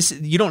this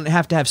you don't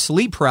have to have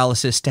sleep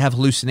paralysis to have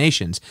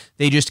hallucinations.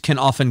 They just can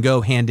often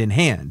go hand in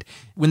hand.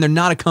 When they're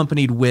not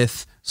accompanied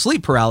with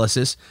sleep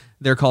paralysis,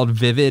 they're called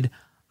vivid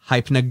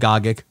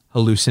hypnagogic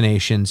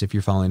hallucinations if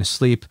you're falling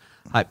asleep.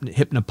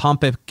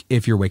 Hypnopompic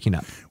if you're waking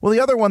up. Well, the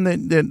other one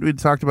that we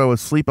talked about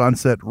was sleep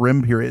onset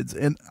REM periods.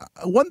 And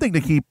one thing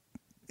to keep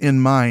in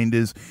mind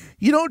is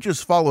you don't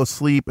just fall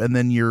asleep and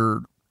then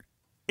you're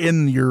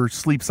in your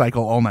sleep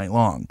cycle all night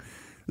long.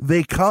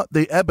 They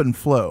ebb and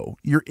flow.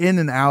 You're in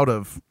and out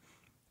of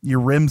your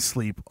REM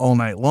sleep all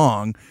night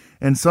long.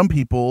 And some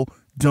people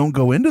don't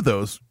go into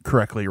those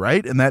correctly,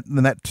 right? And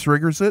that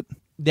triggers it.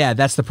 Yeah,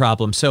 that's the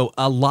problem. So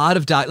a lot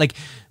of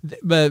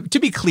to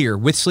be clear,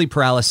 with sleep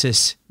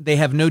paralysis, they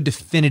have no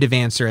definitive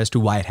answer as to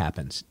why it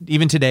happens.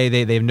 Even today,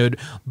 they have no.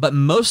 But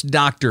most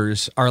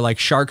doctors are like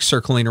sharks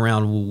circling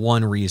around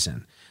one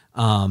reason,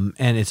 and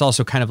it's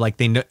also kind of like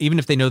they know, even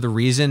if they know the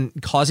reason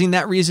causing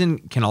that reason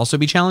can also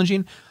be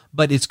challenging.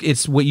 But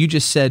it's what you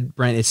just said,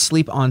 Brent. It's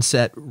sleep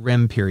onset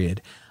REM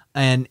period,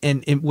 and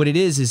what it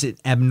is an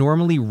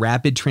abnormally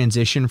rapid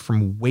transition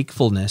from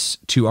wakefulness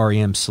to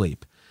REM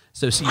sleep.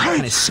 So you're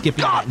kind of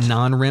skipping that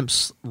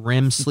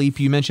non-REM sleep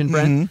you mentioned,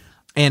 Brent.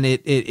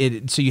 Mm-hmm.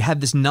 And so you have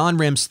this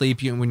non-REM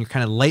sleep when you're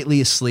kind of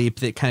lightly asleep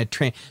that kind of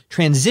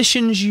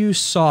transitions you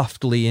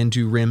softly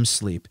into REM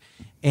sleep.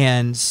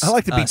 And I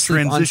like to be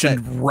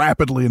transitioned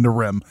rapidly into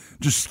REM.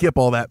 Just skip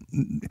all that.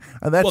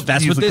 That's what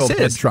this is.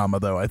 Head trauma,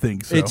 though, I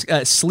think. So.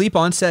 It's sleep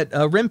onset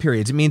REM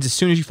periods. It means as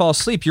soon as you fall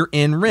asleep, you're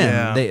in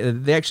REM. Yeah.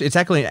 They actually, it's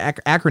actually an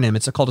acronym.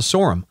 It's called a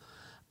SORM.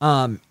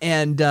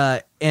 And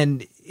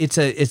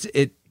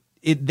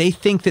they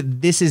think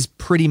that this is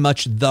pretty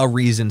much the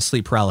reason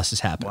sleep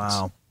paralysis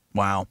happens.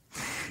 Wow.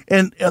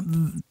 And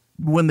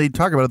when they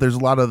talk about it, there's a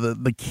lot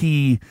of the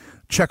key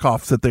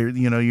checkoffs that the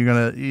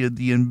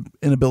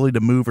inability to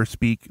move or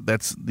speak.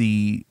 That's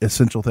the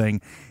essential thing.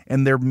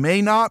 And there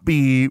may not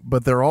be,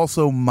 but there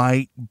also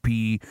might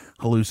be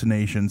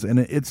hallucinations. And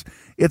it's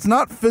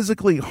not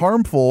physically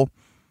harmful,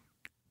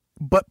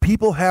 but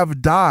people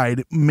have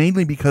died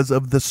mainly because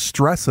of the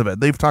stress of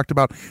it. They've talked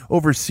about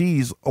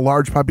overseas,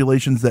 large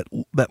populations that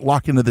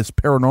lock into this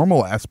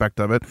paranormal aspect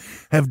of it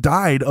have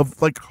died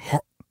of like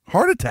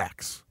heart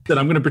attacks. That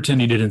I'm going to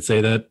pretend you didn't say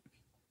that.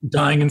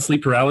 Dying in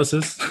sleep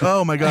paralysis.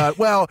 Oh my God.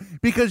 Well,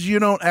 because you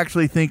don't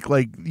actually think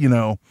like,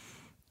 Joe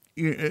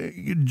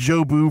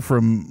Boo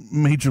from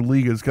Major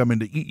League is coming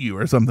to eat you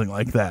or something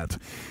like that.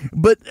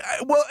 But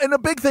and a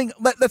big thing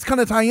that's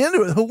kind of tie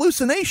into it,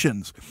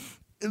 hallucinations.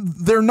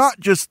 They're not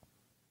just,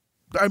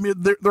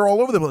 they're all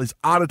over the place.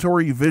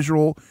 Auditory,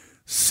 visual,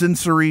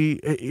 sensory.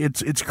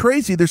 It's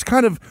crazy. There's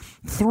kind of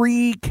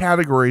three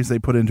categories they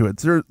put into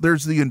it.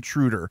 There's the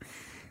intruder.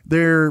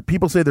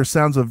 People say there's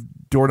sounds of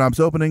doorknobs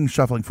opening,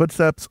 shuffling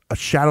footsteps, a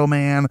shadow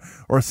man,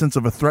 or a sense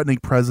of a threatening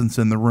presence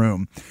in the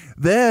room.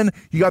 Then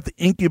you got the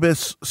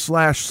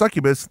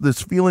incubus/succubus,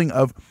 this feeling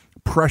of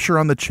pressure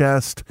on the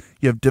chest.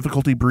 You have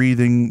difficulty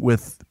breathing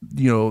with,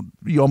 you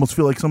almost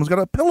feel like someone's got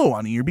a pillow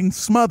on you. You're being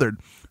smothered,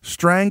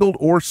 strangled,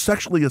 or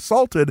sexually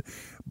assaulted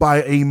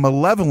by a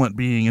malevolent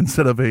being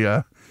instead of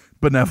a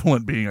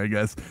benevolent being, I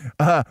guess.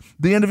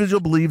 The individual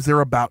believes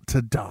they're about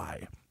to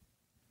die.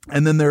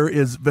 And then there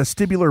is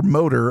vestibular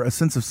motor, a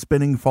sense of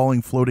spinning,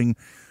 falling, floating,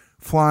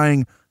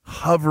 flying,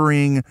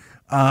 hovering,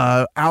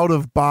 out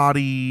of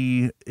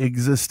body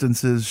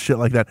existences, shit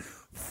like that.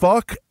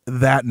 Fuck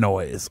that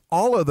noise.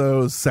 All of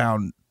those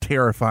sound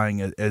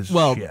terrifying as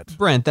shit.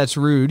 Brent, that's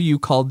rude. You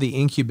called the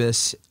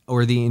incubus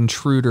or the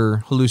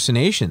intruder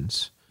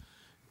hallucinations.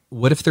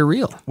 What if they're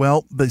real?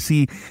 Well,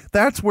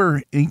 that's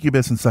where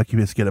incubus and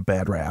succubus get a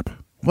bad rap.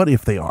 What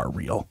if they are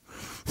real?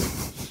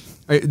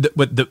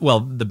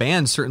 The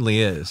band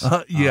certainly is.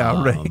 Right.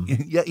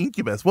 Yeah,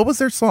 Incubus. What was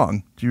their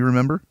song? Do you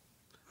remember?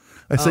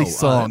 I say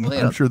song.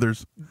 I'm sure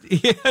there's.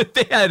 Yeah,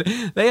 they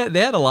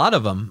had a lot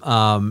of them.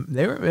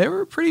 They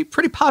were a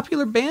pretty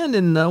popular band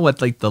in the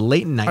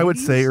late 90s. I would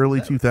say early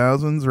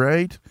 2000s,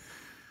 right?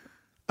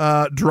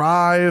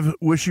 Drive,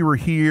 Wish You Were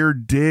Here,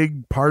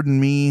 Dig, Pardon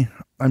Me.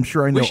 I'm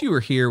sure I know. Wish You Were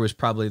Here was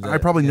probably I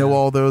probably know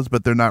all those,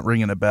 but they're not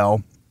ringing a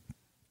bell.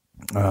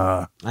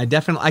 I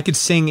could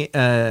sing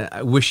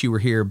I Wish You Were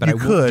Here, but I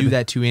won't do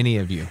that to any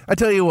of you. I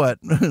tell you what,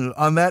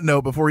 on that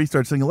note, before he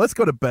starts singing, let's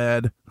go to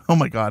bed. Oh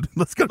my God.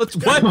 Let's go. What?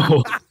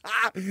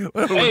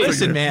 Hey,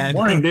 listen, man.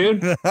 Morning,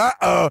 dude.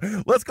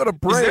 Let's go to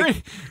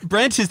break.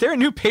 Brent, is there a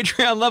new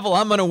Patreon level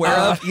I'm unaware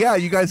of? Yeah,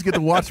 you guys get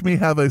to watch me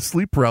have a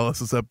sleep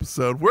paralysis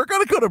episode. We're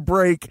going to go to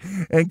break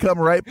and come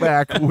right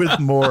back with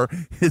more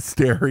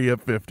Hysteria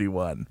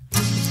 51.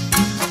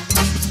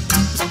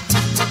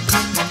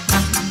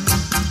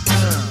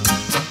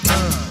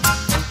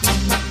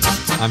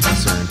 I'm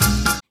concerned.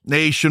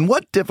 Nation,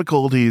 what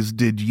difficulties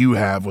did you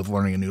have with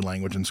learning a new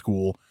language in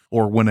school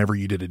or whenever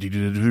you did it? Did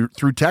you do it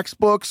through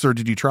textbooks or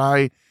did you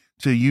try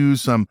to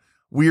use some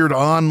weird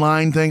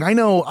online thing? I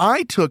know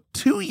I took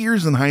 2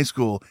 years in high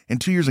school and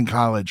 2 years in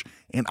college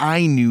and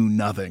I knew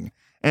nothing.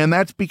 And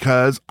that's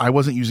because I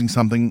wasn't using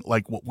something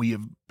like what we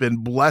have been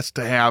blessed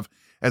to have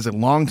as a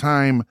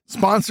longtime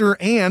sponsor,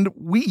 and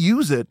we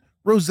use it,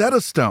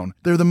 Rosetta Stone.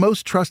 They're the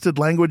most trusted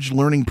language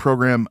learning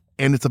program,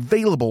 and it's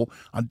available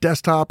on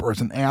desktop or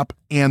as an app.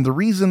 And the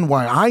reason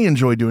why I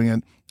enjoy doing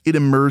it, it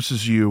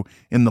immerses you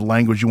in the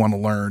language you want to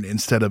learn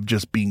instead of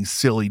just being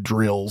silly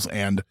drills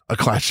and a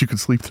class you can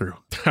sleep through.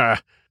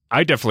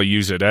 I definitely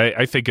use it.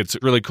 I think it's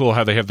really cool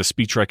how they have the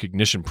speech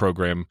recognition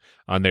program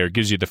on there. It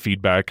gives you the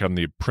feedback on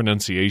the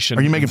pronunciation.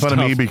 Are you making fun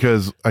of me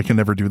because I can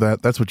never do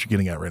that? That's what you're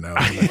getting at right now.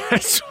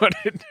 That's what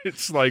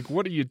it's like.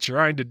 What are you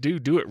trying to do?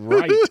 Do it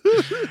right.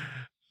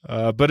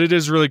 But it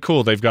is really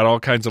cool. They've got all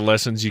kinds of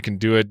lessons. You can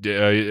do it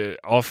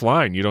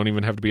offline. You don't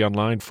even have to be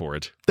online for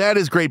it. That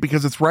is great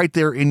because it's right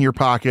there in your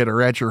pocket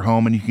or at your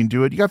home and you can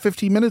do it. You got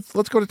 15 minutes.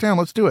 Let's go to town.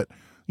 Let's do it.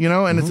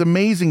 And it's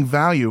amazing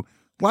value.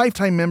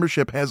 Lifetime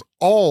membership has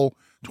all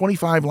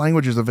 25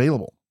 languages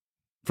available.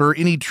 For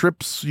any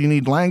trips, you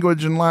need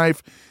language in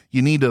life.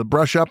 You need to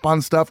brush up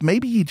on stuff.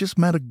 Maybe you just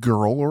met a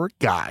girl or a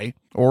guy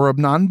or a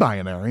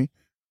non-binary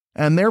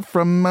and they're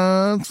from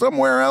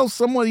somewhere else,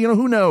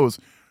 who knows?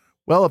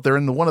 Well, if they're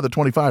in one of the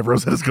 25,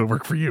 Rosetta's going to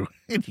work for you.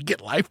 And you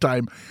get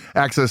lifetime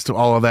access to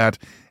all of that.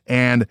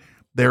 And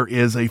there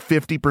is a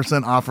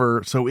 50%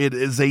 offer. So it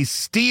is a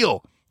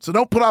steal. So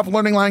don't put off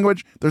learning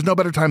language. There's no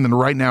better time than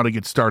right now to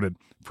get started.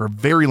 For a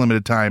very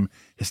limited time,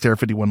 Hysteria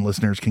 51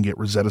 listeners can get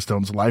Rosetta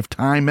Stone's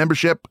lifetime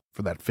membership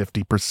for that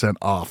 50%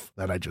 off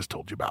that I just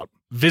told you about.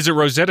 Visit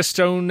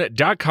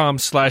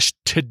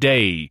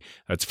rosettastone.com/today.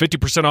 That's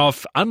 50%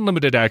 off,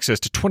 unlimited access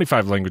to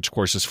 25 language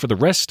courses for the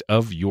rest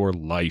of your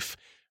life.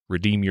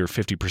 Redeem your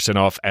 50%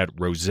 off at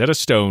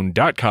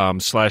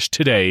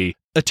rosettastone.com/today.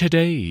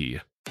 Today.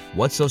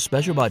 What's so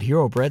special about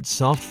Hero Bread's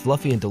soft,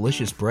 fluffy, and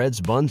delicious breads,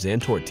 buns, and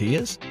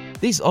tortillas?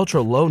 These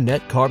ultra-low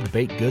net-carb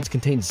baked goods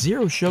contain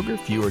zero sugar,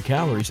 fewer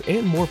calories,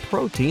 and more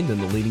protein than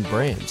the leading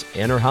brands,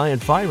 and are high in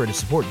fiber to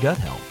support gut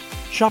health.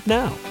 Shop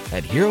now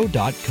at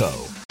hero.co.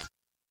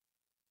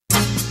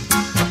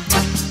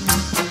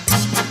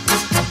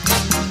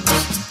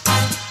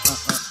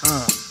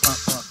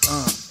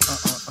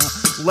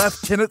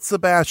 Lieutenant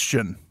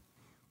Sebastian,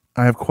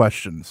 I have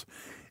questions.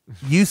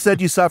 You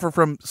said you suffer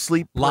from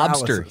sleep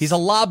paralysis. Lobster. He's a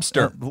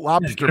lobster.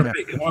 Lobster man.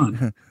 Come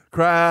on.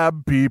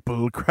 Crab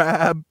people.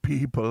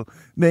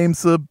 Name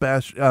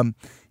Sebastian.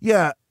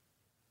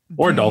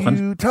 Or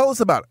dolphin. Tell us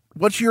about it.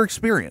 What's your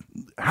experience?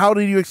 How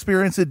did you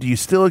experience it? Do you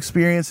still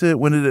experience it?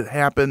 When did it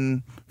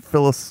happen?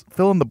 Fill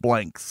in the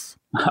blanks.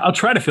 I'll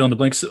try to fill in the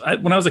blanks.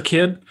 When I was a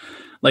kid,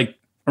 like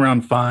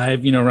around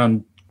 5,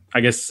 around, I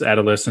guess,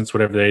 adolescence,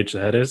 whatever the age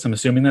that is. I'm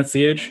assuming that's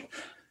the age.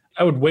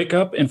 I would wake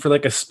up and for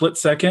like a split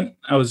second,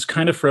 I was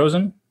kind of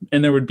frozen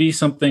and there would be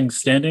something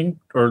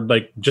standing or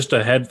like just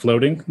a head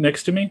floating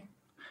next to me.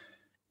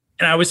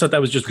 And I always thought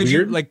that was just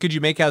weird. Could you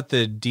make out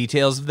the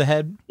details of the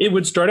head? It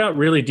would start out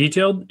really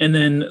detailed and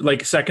then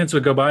like seconds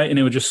would go by and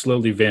it would just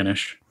slowly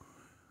vanish.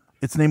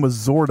 Its name was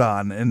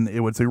Zordon and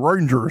it would say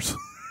Rangers.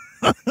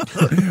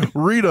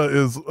 Rita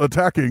is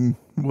attacking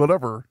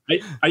whatever.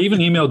 I even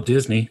emailed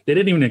Disney. They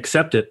didn't even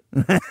accept it.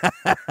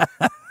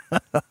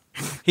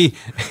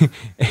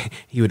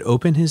 He would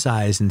open his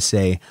eyes and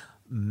say,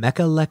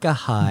 Mecca lecca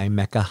hi,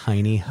 Mecca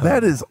hiney ho.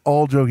 That is,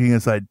 all joking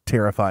aside,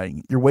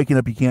 terrifying. You're waking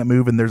up, you can't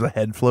move, and there's a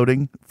head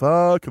floating.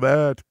 Fuck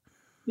that.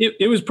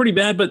 It was pretty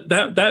bad, but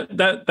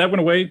that went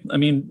away. I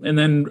mean, and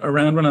then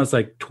around when I was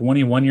like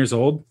 21 years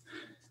old,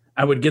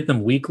 I would get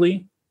them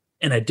weekly,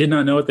 and I did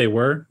not know what they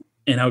were,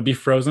 and I would be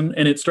frozen.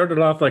 And it started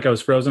off like I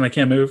was frozen, I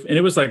can't move, and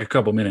it was like a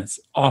couple minutes.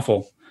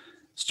 Awful.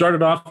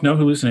 Started off no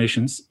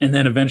hallucinations, and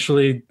then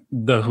eventually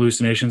the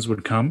hallucinations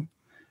would come,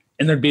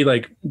 and there'd be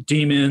like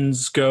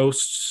demons,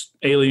 ghosts,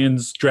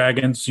 aliens,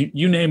 dragons,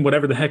 you name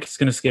whatever the heck is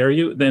going to scare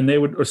you. Then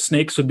or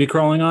snakes would be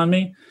crawling on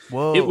me.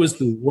 Whoa. It was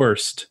the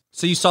worst.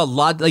 So you saw a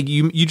lot, like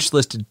you just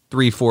listed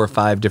 3, 4,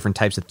 5 different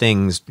types of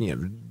things,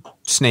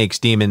 snakes,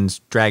 demons,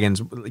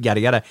 dragons, yada,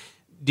 yada.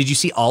 Did you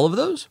see all of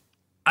those?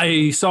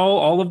 I saw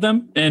all of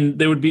them, and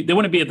they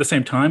wouldn't be at the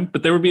same time,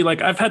 but they would be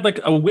like, I've had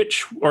like a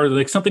witch or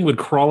like something would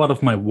crawl out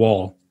of my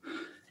wall,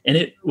 and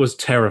it was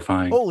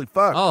terrifying. Holy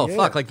fuck. Oh, yeah.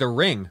 fuck, like The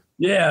Ring.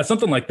 Yeah,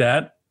 something like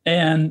that.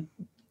 And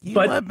You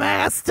are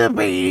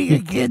masturbating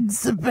again,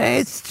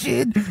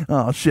 Sebastian.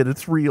 Oh shit,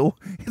 it's real.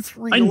 It's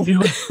real. I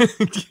knew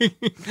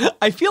it.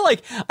 I feel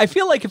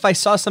like if I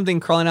saw something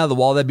crawling out of the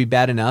wall, that'd be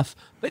bad enough.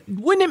 But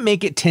wouldn't it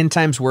make it 10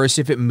 times worse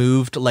if it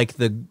moved like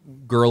the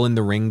girl in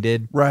The Ring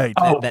did? Right.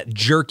 That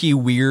jerky,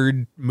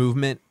 weird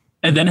movement.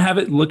 And then have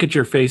it look at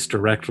your face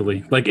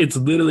directly. Like it's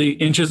literally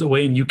inches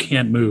away and you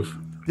can't move.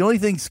 The only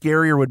thing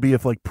scarier would be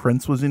if like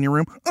Prince was in your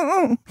room,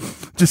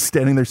 just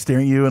standing there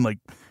staring at you in like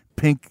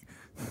pink.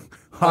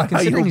 Well,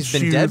 considering he's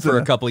been dead for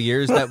a couple of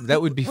years,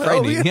 that would be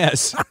frightening. yeah.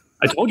 Yes.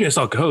 I told you I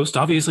saw Ghost.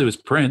 Obviously, it was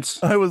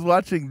Prince. I was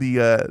watching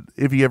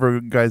if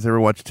you guys ever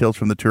watch Tales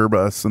from the Tour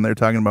Bus, and they're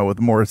talking about with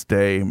Morris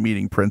Day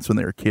meeting Prince when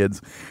they were kids.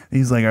 And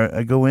he's like,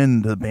 I go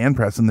into the band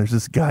press, and there's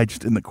this guy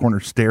just in the corner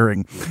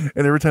staring.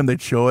 And every time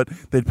they'd show it,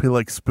 they'd play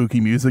like spooky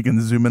music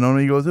and zoom in on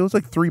it. He goes, it was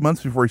like 3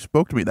 months before he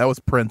spoke to me. That was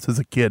Prince as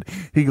a kid.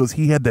 He goes,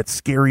 he had that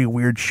scary,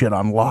 weird shit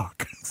on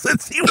lock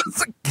since he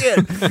was a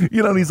kid.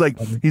 And he's like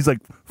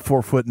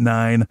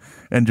 4'9"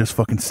 and just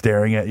fucking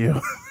staring at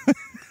you.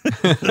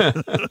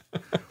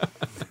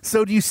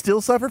 So do you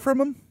still suffer from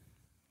them?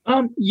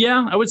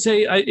 Yeah, I would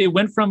say it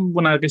went from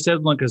when, like I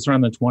said, like it was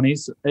around the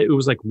 20s. It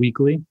was like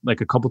weekly,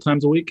 like a couple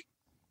times a week.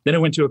 Then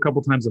it went to a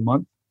couple times a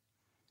month.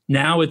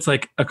 Now it's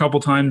like a couple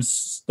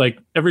times, like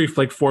every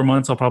like 4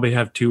 months, I'll probably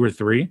have 2 or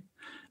 3.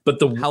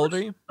 But How old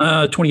are you?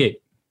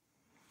 28.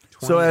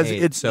 So as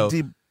it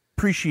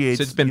depreciates,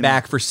 so it's been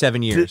back for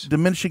 7 years.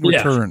 Diminishing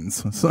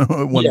returns, so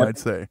one might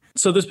say.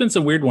 So there's been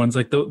some weird ones.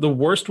 Like the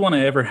worst one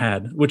I ever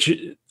had, which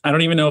I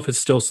don't even know if it's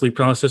still sleep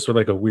paralysis or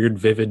like a weird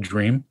vivid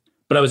dream.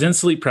 But I was in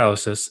sleep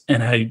paralysis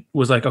and I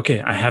was like,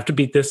 okay, I have to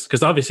beat this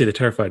because obviously they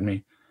terrified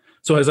me.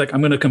 So I was like,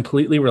 I'm going to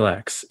completely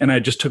relax. And I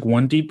just took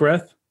one deep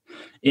breath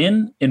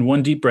in and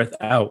one deep breath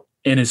out.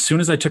 And as soon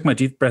as I took my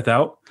deep breath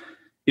out,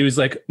 it was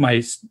like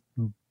my soul,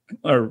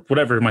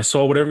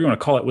 whatever you want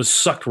to call it, was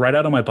sucked right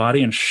out of my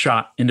body and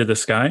shot into the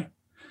sky.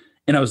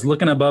 And I was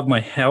looking above my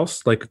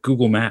house like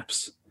Google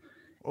Maps.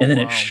 And then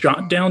it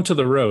shot down to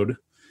the road.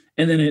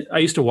 And then I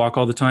used to walk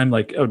all the time,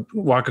 like I would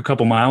walk a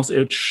couple miles.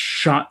 It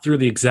shot through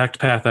the exact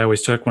path I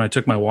always took when I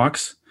took my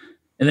walks.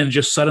 And then it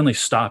just suddenly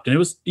stopped. And it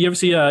was, you ever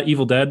see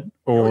Evil Dead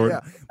or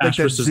like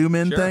that zoom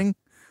in thing?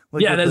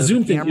 Like that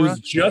zoom thing. It was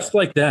just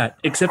like that,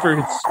 except for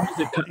as soon as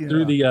it cut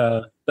through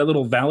the that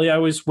little valley I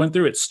always went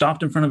through, it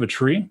stopped in front of a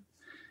tree.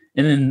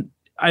 And then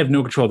I have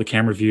no control of the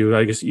camera view.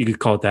 I guess you could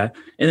call it that.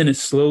 And then it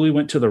slowly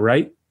went to the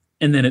right.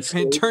 And then it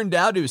turned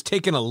out it was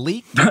taking a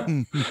leak.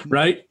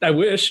 Right? I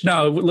wish.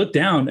 No, I would look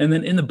down. And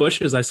then in the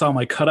bushes, I saw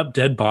my cut up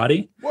dead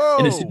body. Whoa.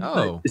 And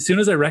as soon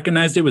as I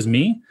recognized it was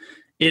me,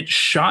 it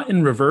shot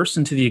in reverse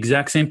into the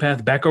exact same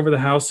path back over the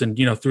house and,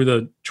 through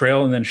the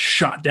trail and then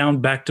shot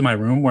down back to my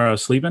room where I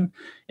was sleeping.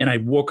 And I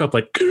woke up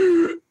like,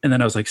 and then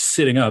I was like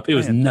sitting up. It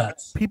was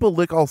nuts. People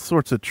lick all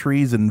sorts of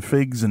trees and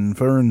figs and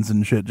ferns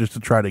and shit just to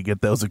try to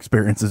get those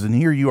experiences. And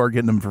here you are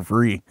getting them for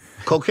free.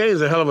 Cocaine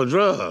is a hell of a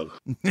drug.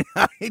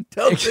 I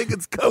don't think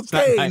it's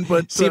cocaine,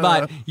 but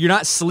but you're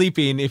not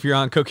sleeping if you're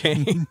on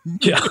cocaine.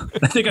 Yeah,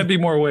 I think I'd be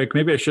more awake.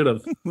 Maybe I should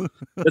have.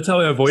 That's how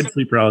I avoid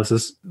sleep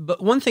paralysis.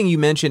 But one thing you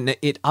mentioned,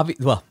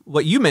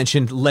 what you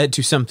mentioned led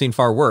to something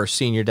far worse,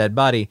 seeing your dead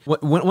body.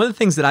 One of the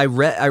things that I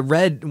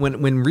read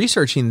when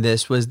researching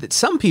this was that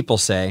some people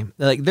say,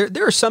 like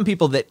there are some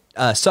people that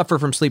suffer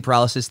from sleep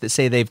paralysis that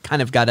say they've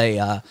kind of got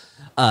a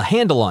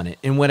handle on it.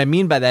 And what I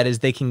mean by that is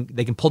they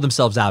can pull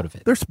themselves out of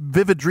it. There's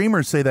vivid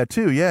dreamers say that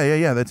too.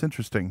 Yeah. That's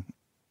interesting.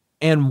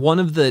 And one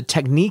of the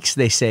techniques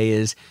they say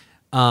is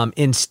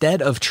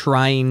instead of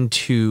trying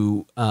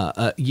to,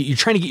 you're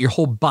trying to get your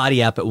whole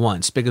body up at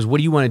once, because what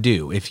do you want to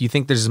do? If you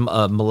think there's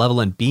a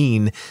malevolent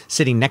being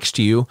sitting next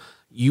to you,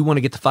 you want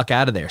to get the fuck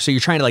out of there. So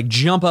you're trying to like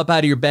jump up out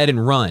of your bed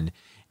and run.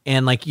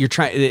 And like you're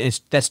trying,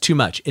 that's too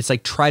much. It's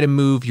like try to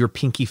move your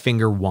pinky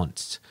finger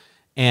once,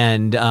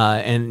 and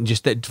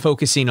just that,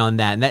 focusing on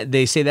that. And that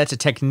they say that's a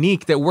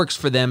technique that works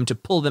for them to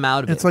pull them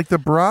out of it. It's like the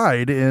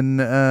bride in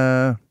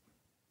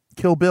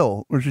Kill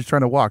Bill, where she's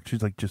trying to walk.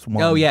 She's like just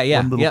one. Oh yeah,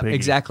 one little piggy,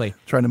 exactly.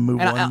 Trying to move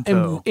one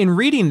toe. And in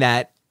reading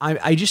that,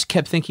 I just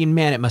kept thinking,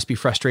 man, it must be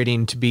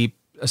frustrating to be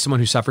someone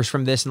who suffers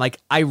from this. And like,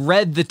 I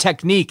read the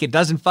technique; it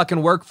doesn't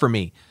fucking work for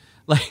me.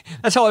 Like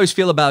that's how I always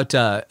feel about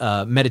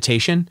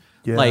meditation.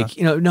 Yeah. Like,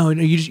 no,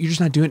 you're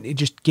just not doing it.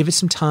 Just give it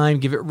some time,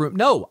 give it room.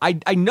 No,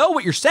 I know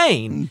what you're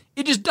saying.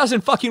 It just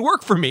doesn't fucking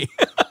work for me.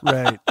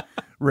 Right.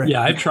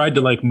 Yeah, I've tried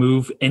to like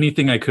move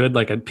anything I could,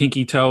 like a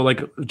pinky toe,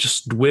 like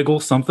just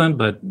wiggle something.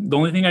 But the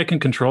only thing I can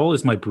control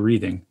is my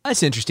breathing.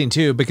 That's interesting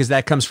too, because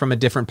that comes from a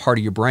different part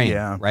of your brain.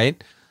 Yeah.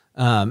 Right.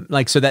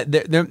 Like, so that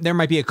there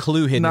might be a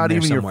clue hidden. Not in there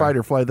even somewhere. your fight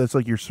or flight. That's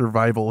like your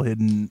survival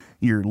hidden,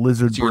 your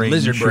lizard brain.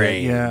 Lizard shit.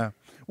 brain. Yeah.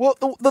 Well,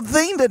 the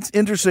thing that's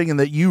interesting and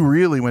that you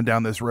really went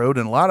down this road,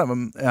 and a lot of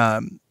them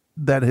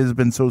that has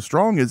been so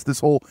strong, is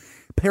this whole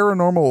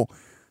paranormal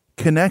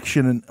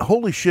connection. And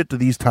holy shit, do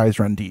these ties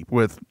run deep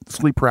with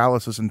sleep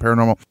paralysis and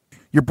paranormal.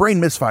 Your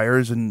brain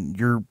misfires and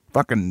you're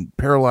fucking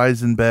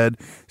paralyzed in bed,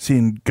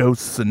 seeing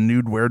ghosts and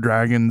nude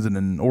were-dragons and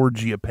an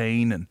orgy of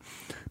pain. And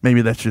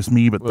maybe that's just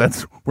me, but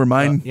that's where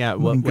mine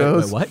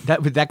goes. What?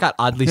 That got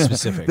oddly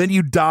specific. Then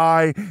you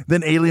die.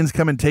 Then aliens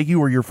come and take you,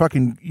 or you're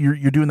fucking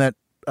you're doing that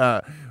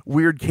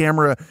weird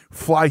camera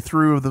fly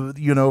through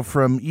the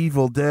from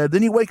Evil Dead.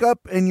 Then you wake up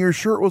and your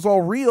shirt was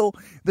all real.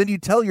 Then you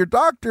tell your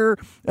doctor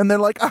and they're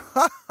like,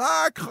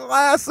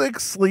 classic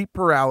sleep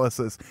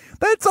paralysis.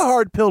 That's a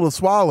hard pill to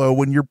swallow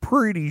when you're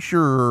pretty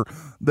sure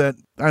that,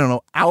 I don't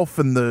know, Alf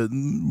and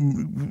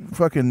the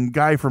fucking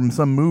guy from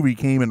some movie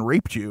came and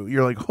raped you.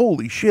 You're like,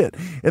 holy shit.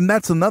 And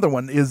that's another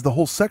one, is the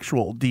whole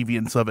sexual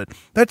deviance of it.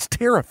 That's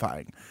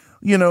terrifying.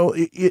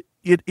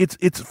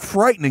 It's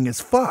frightening as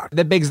fuck.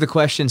 That begs the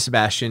question,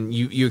 Sebastian.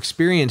 You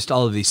experienced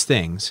all of these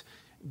things.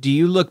 Do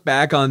you look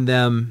back on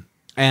them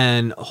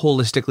and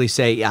holistically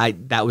say,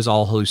 that was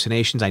all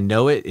hallucinations? I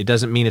know it. It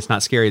doesn't mean it's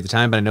not scary at the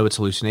time, but I know it's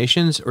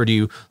hallucinations. Or do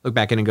you look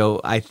back in and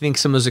go, I think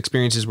some of those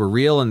experiences were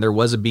real and there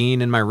was a being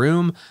in my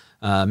room,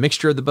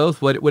 mixture of the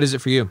both? What is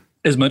it for you?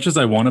 As much as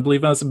I want to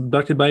believe I was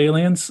abducted by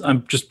aliens,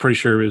 I'm just pretty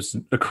sure it was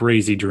a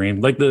crazy dream.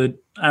 Like I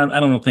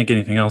don't think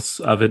anything else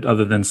of it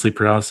other than sleep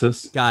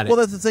paralysis. Got it. Well,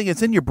 that's the thing.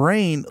 It's in your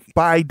brain.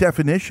 By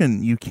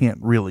definition, you can't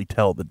really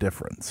tell the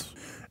difference.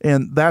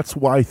 And that's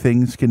why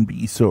things can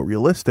be so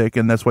realistic.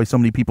 And that's why so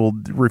many people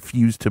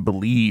refuse to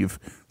believe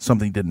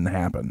something didn't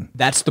happen.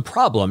 That's the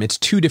problem. It's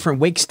two different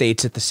wake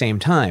states at the same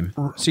time.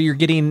 So you're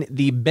getting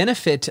the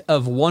benefit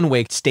of one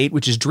wake state,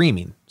 which is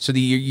dreaming. So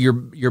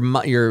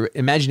your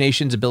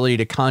imagination's ability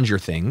to conjure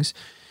things.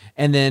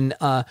 And then,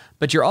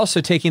 but you're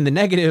also taking the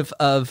negative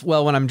of,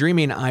 well, when I'm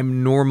dreaming,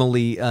 I'm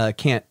normally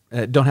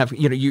don't have,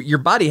 your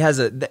body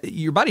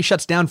your body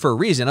shuts down for a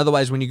reason.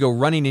 Otherwise, when you go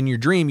running in your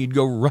dream, you'd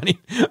go running,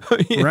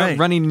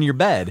 running in your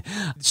bed.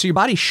 So your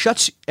body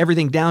shuts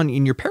everything down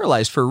and you're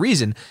paralyzed for a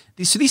reason.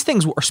 So these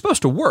things are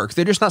supposed to work.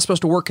 They're just not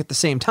supposed to work at the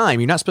same time.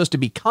 You're not supposed to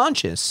be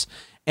conscious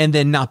and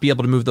then not be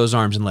able to move those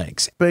arms and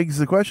legs. Begs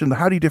the question,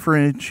 how do you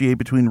differentiate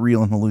between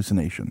real and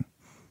hallucination?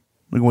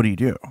 Like, what do you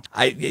do?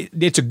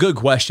 It's a good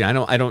question.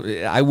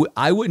 I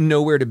wouldn't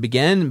know where to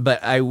begin,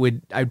 but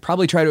I'd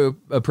probably try to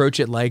approach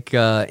it like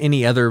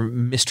any other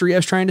mystery I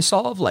was trying to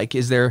solve. Like,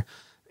 is there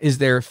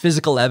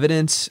physical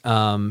evidence?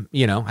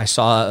 I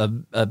saw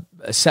a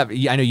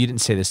I know you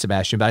didn't say this,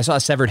 Sebastian, but I saw a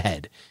severed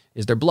head.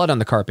 Is there blood on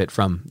the carpet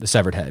from the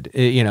severed head?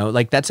 I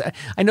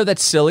know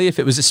that's silly if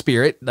it was a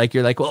spirit. Like,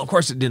 you're like, well, of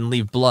course it didn't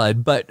leave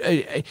blood, but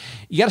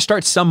you got to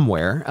start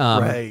somewhere.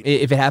 Right.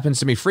 If it happens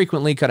to me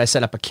frequently, could I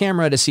set up a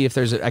camera to see if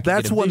there's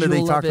That's one that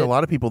they talked to a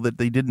lot of people that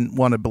they didn't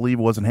want to believe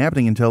it wasn't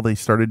happening until they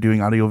started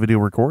doing audio video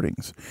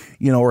recordings,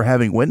 or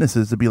having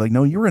witnesses to be like,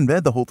 no, you were in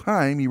bed the whole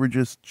time. You were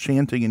just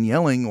chanting and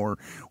yelling or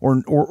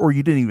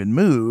you didn't even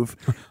move.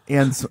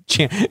 And so,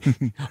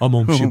 I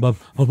want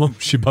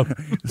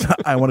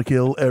to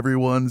kill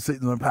everyone.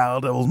 Satan and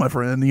Pile Devil's my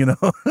friend,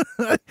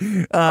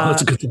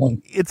 That's a good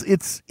one.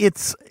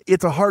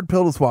 It's a hard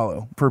pill to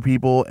swallow for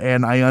people,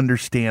 and I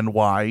understand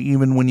why.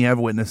 Even when you have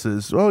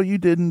witnesses, oh, you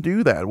didn't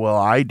do that. Well,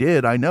 I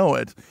did. I know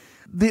it.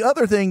 The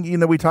other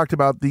thing, we talked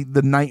about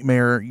the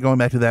nightmare, going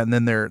back to that, and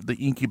then the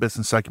incubus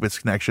and succubus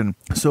connection.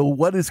 So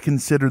what is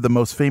considered the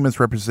most famous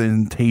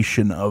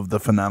representation of the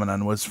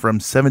phenomenon was from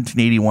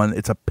 1781.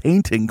 It's a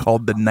painting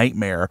called The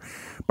Nightmare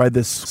by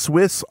this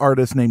Swiss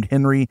artist named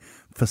Henry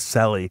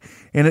Fuseli.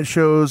 And it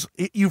shows,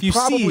 you've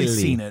probably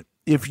seen it.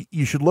 If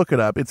you should look it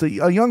up. It's a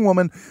young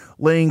woman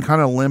laying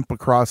kind of limp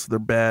across their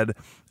bed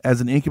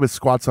as an incubus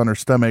squats on her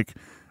stomach,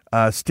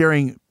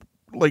 staring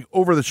like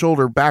over the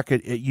shoulder back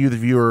at you, the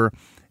viewer,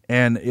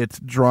 and it's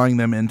drawing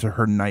them into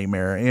her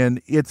nightmare.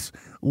 And it's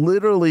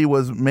literally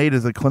was made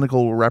as a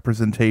clinical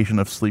representation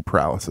of sleep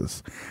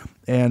paralysis.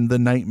 And the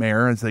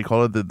nightmare, as they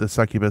call it, the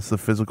succubus, the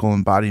physical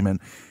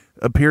embodiment,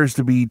 appears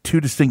to be two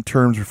distinct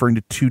terms referring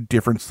to two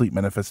different sleep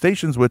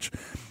manifestations, which,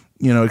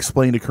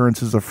 explained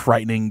occurrences of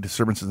frightening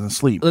disturbances in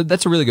sleep.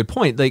 That's a really good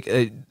point. Like,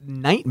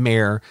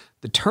 nightmare,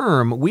 the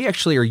term, we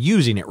actually are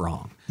using it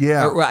wrong.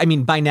 Yeah. I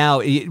mean, by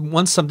now,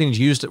 once something's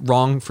used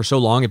wrong for so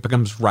long, it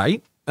becomes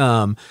right.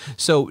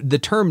 So the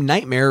term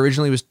nightmare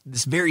originally was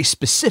this very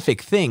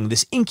specific thing,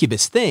 this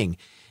incubus thing.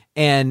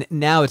 And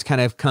now it's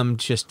kind of come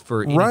just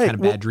for any kind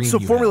of bad dream. So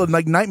formula, have.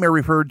 like nightmare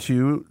referred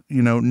to,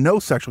 no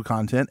sexual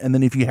content. And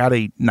then if you had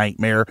a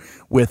nightmare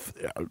with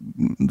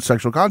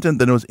sexual content,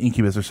 then it was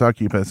incubus or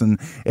succubus. And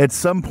at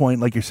some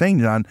point, like you're saying,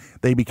 John,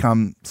 they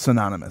become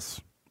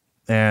synonymous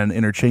and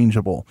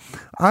interchangeable.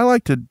 I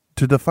like to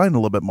define a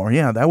little bit more.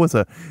 Yeah,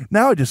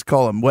 now I just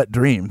call them wet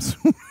dreams.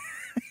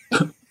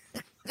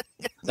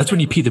 That's when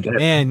you pee the bed.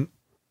 Man,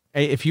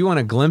 hey, if you want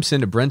a glimpse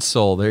into Brent's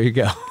soul, there you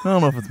go. I don't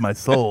know if it's my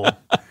soul.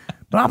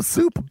 But I'm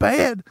super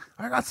bad.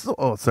 I got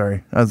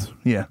sorry.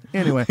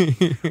 Anyway,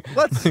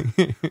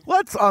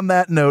 let's on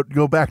that note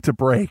go back to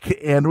break.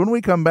 And when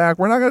we come back,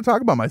 we're not going to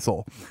talk about my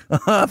soul.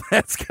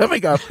 That's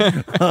coming up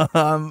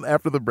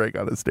after the break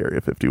on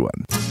Hysteria 51.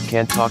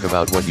 Can't talk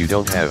about what you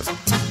don't have.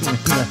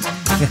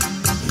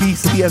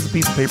 He has a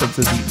piece of paper that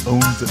says he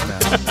owns it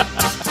now.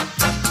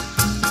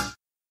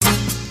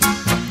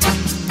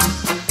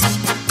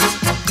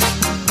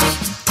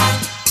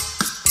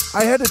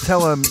 I had to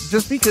tell him,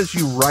 just because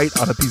you write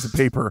on a piece of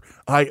paper,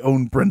 I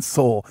own Brent's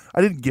soul. I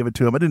didn't give it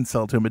to him. I didn't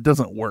sell it to him. It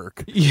doesn't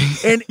work. And you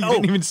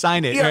didn't even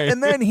sign it. Yeah, right?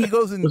 and then he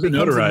goes and becomes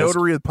a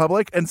notary of the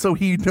public, and so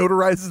he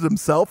notarizes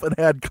himself and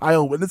had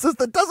Kyle witnesses.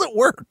 That doesn't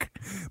work.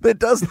 That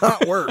does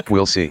not work.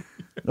 We'll see.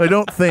 I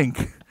don't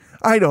think.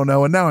 I don't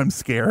know, and now I'm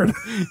scared.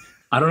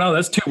 I don't know.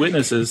 That's 2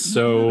 witnesses,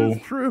 so...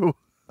 That's true.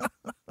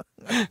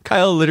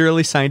 Kyle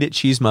literally signed it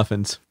cheese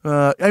muffins.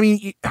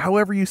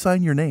 However you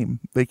sign your name,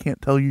 they can't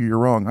tell you you're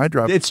wrong.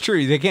 It's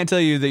true. They can't tell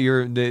you that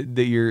you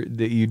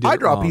did. I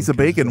draw a piece of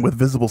bacon with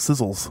visible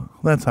sizzles.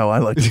 That's how I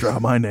like to draw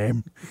my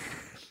name.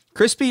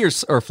 Crispy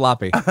or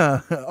floppy?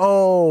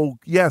 Oh,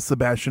 yes,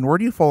 Sebastian. Where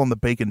do you fall on the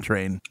bacon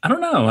train? I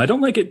don't know. I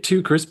don't like it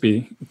too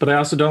crispy, but I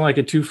also don't like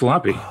it too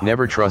floppy.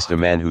 Never trust a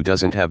man who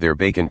doesn't have their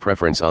bacon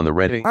preference on the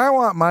ready. I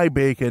want my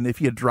bacon.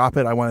 If you drop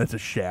it, I want it to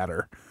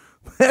shatter.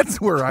 That's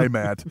where I'm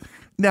at.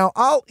 Now,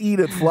 I'll eat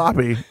it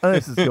floppy.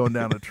 This is going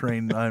down a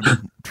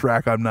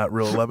track I'm not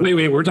real loving.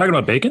 Wait, we're talking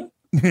about bacon?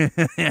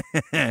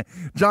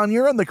 John,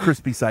 you're on the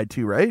crispy side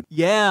too, right?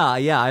 Yeah.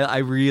 I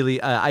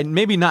really, I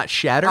maybe not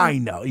shatter. I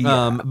know,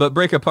 yeah. But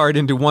break apart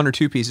into 1 or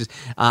 2 pieces.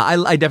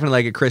 I definitely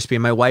like it crispy,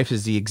 and my wife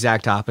is the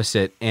exact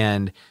opposite.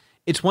 And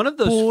it's one of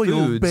those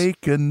foods.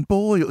 Bacon,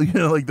 boil.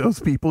 Like those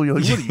people. You're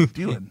like, what are you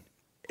doing?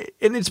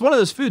 And it's one of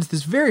those foods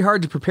that's very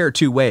hard to prepare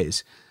 2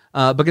 ways.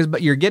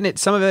 But you're getting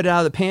some of it out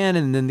of the pan,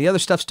 and then the other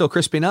stuff's still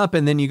crisping up,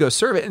 and then you go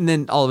serve it, and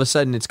then all of a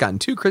sudden it's gotten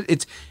too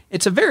crisp.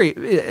 It's a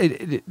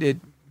very.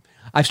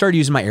 I've started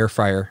using my air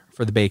fryer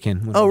for the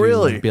bacon. Oh,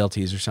 really? Like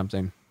BLTs or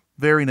something.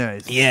 Very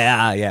nice.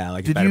 Yeah.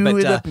 Like did better. You but,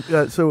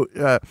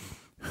 end up?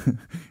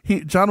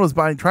 John was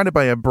trying to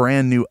buy a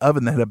brand new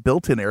oven that had a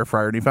built-in air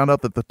fryer, and he found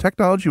out that the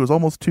technology was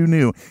almost too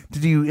new.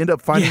 Did you end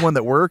up finding one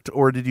that worked,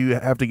 or did you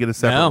have to get a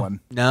separate one?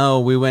 No,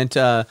 we went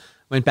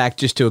back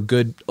just to a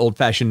good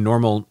old-fashioned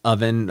normal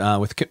oven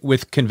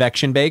with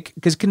convection bake,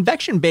 because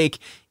convection bake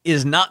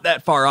is not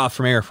that far off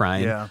from air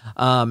frying. Yeah.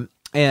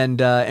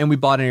 And we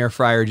bought an air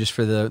fryer just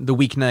for the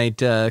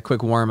weeknight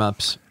quick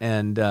warm-ups,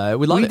 and we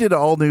loved it. We did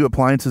all new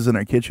appliances in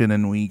our kitchen,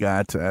 and we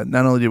got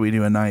not only did we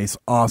do a nice,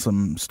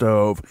 awesome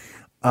stove,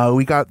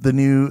 we got the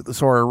new,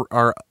 so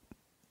our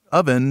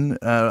oven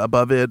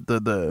above it,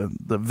 the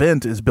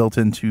vent is built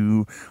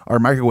into our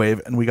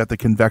microwave, and we got the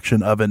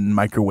convection oven,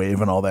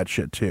 microwave, and all that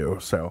shit too.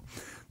 So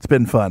it's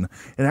been fun.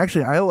 And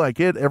actually, I like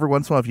it. Every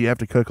once in a while, if you have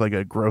to cook like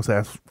a gross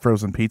ass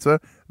frozen pizza,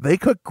 they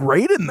cook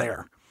great in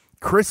there.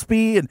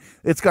 Crispy, and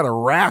it's got a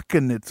rack,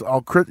 and it's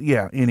all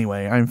yeah.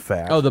 Anyway, I'm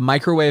fat. Oh, the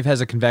microwave has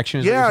a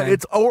convection. Yeah,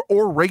 it's or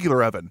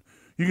regular oven.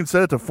 You can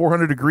set it to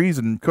 400 degrees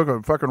and cook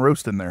a fucking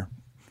roast in there.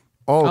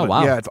 All of it.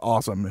 Wow. Yeah, it's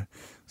awesome.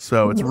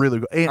 So it's really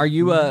good. And are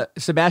you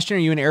Sebastian? Are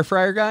you an air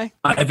fryer guy?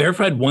 I've air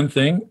fried one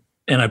thing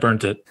and I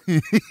burnt it.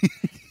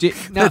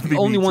 Now,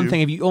 only one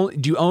thing. Do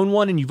you own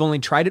one and you've only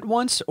tried it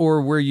once,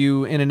 or were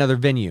you in another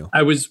venue?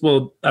 I was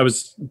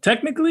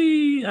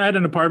technically I had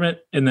an apartment,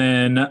 and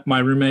then my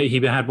roommate, he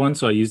had one,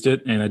 so I used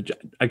it, and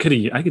I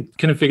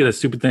couldn't figure that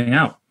stupid thing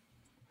out.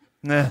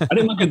 I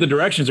didn't look at the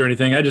directions or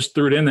anything. I just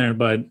threw it in there,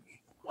 but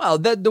well,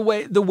 the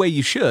way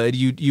you should.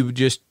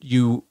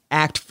 You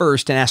act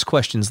first and ask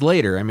questions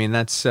later. I mean,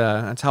 that's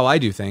how I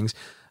do things.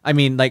 I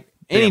mean, like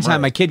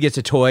anytime my kid gets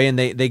a toy and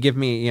they give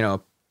me,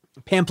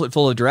 a pamphlet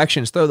full of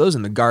directions, throw those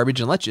in the garbage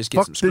and let's just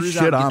get some screws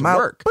out and get to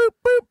work. Boop,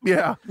 boop.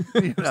 Yeah.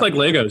 It's like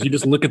Legos. You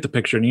just look at the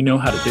picture and you know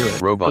how to do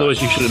it. Robot.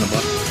 Otherwise you shouldn't have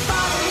bought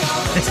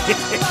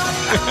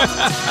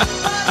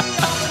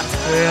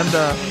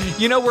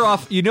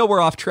And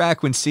we're off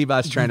track when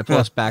Seabot's trying to pull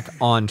us back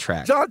on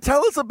track. John,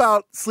 tell us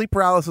about sleep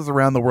paralysis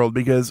around the world,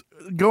 because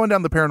going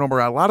down the paranormal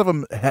route, a lot of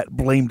them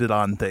blamed it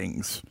on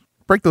things.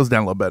 Break those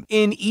down a little bit.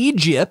 In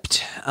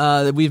Egypt,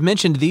 we've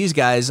mentioned these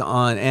guys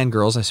and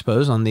girls, I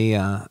suppose, on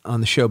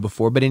the show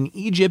before. But in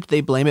Egypt,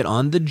 they blame it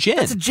on the jinn.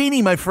 That's a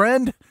genie, my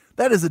friend.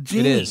 That is a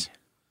genie. It is.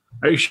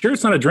 Are you sure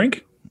it's not a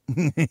drink?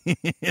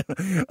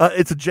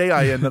 It's a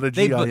J-I-N, not a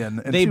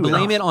G-I-N. They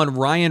blame it on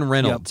Ryan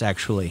Reynolds,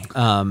 actually.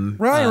 Ryan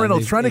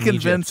Reynolds trying to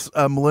convince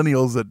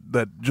millennials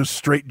that just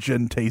straight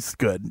gin tastes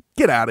good.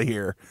 Get out of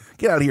here.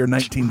 Get out of here,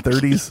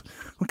 1930s.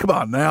 Come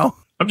on now.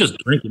 I'm just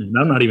drinking it.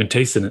 I'm not even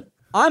tasting it.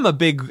 I'm a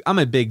big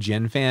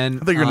gin fan. I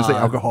think you're going to say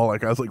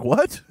alcoholic. I was like,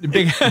 what?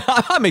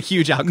 I'm a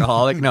huge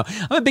alcoholic. No,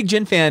 I'm a big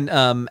gin fan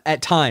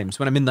at times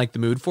when I'm in like the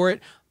mood for it.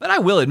 But I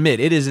will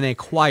admit, it is an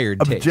acquired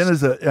taste. Gin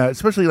is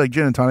especially like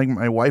gin and tonic.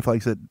 My wife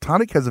likes it.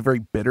 Tonic has a very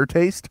bitter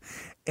taste.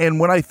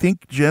 And when I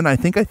think gin, I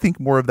think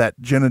more of that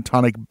gin and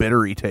tonic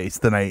bittery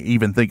taste than I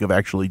even think of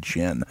actually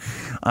gin.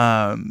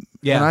 And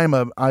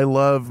I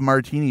love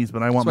martinis,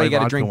 but I want my vodka. That's why you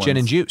got to drink gin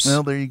and juice.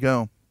 Well, there you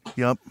go.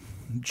 Yep.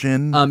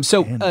 Gin.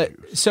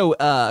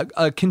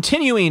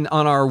 Continuing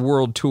on our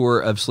world tour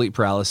of sleep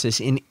paralysis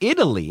in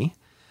Italy,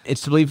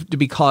 it's believed to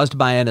be caused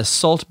by an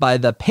assault by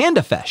the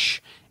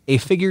Pandafesh, a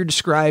figure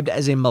described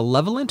as a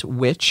malevolent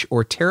witch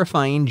or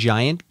terrifying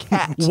giant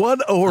cat.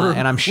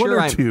 And I'm sure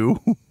one or two.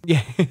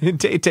 Yeah.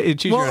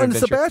 Choose your own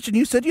adventure. Sebastian,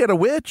 you said you had a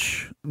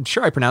witch. I'm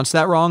sure I pronounced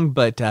that wrong,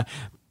 but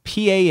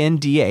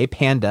P-A-N-D-A,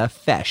 Panda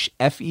Fesh,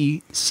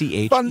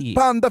 F-E-C-H-E.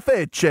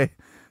 Pandafeche.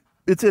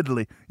 It's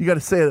Italy. You got to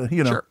say it,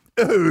 Sure.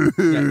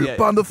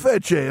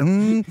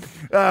 Pandafeche.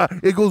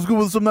 It goes good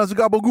with some nice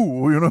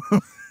gabagoo,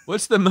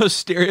 What's the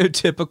most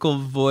stereotypical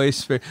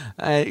voice for?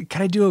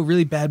 Can I do a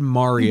really bad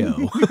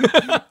Mario?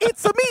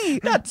 It's a me.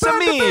 That's a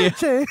me.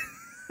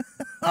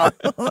 Wow.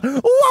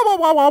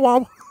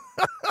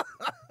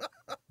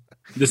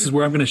 This is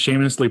where I'm going to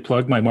shamelessly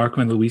plug my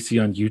Marco and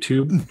Luisi on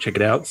YouTube. Check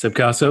it out.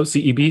 Sebcasso,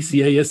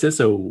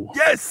 C-E-B-C-A-S-S-O.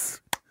 Yes.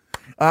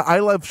 I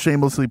love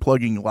shamelessly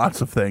plugging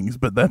lots of things,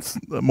 but that's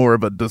more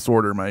of a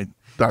disorder. My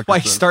doctor. Why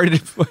he helped start a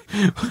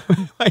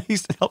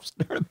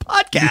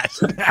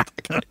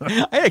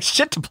podcast. I had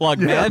shit to plug,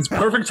 man. It's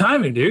perfect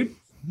timing, dude.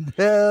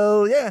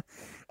 Hell yeah.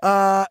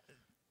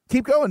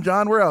 Keep going,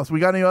 John. Where else? We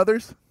got any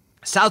others?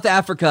 South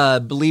Africa,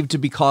 believed to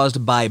be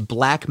caused by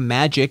black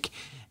magic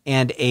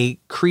and a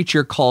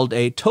creature called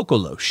a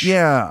tokolosh.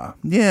 Yeah,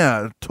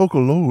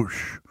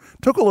 tokolosh.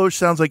 Tokolosh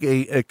sounds like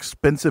a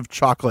expensive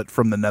chocolate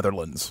from the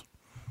Netherlands.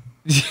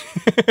 I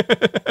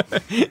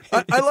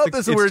love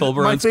this.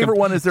 My favorite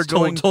one is they're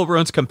going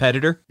Toblerone's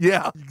competitor.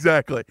 Yeah,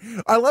 exactly.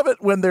 I love it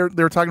when they're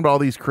talking about all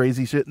these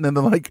crazy shit, and then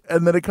they're like,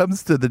 and then it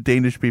comes to the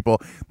Danish people.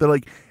 They're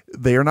like,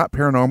 they are not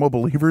paranormal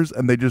believers,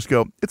 and they just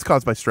go, it's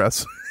caused by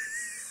stress.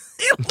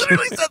 It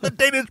literally said the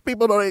Danish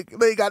people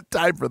they got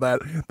time for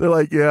that. They're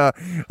like, yeah,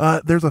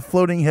 there's a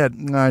floating head.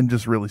 I'm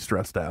just really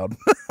stressed out.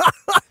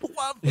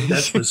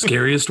 That's the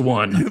scariest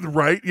one.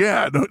 Right?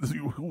 Yeah. No,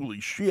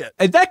 holy shit.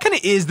 That kind of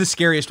is the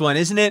scariest one,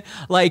 isn't it?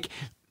 Like,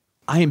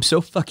 I am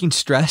so fucking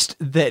stressed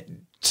that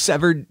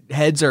severed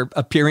heads are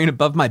appearing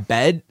above my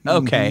bed.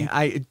 Okay,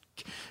 I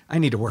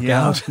need to work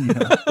out.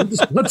 Yeah. Where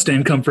does blood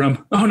stain come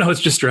from? Oh, no, it's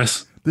just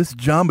stress. This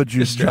Jamba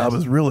Juice job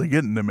is really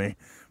getting to me.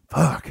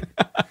 Fuck.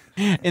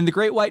 In the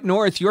Great White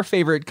North, your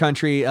favorite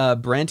country,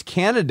 Brent,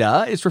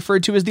 Canada, is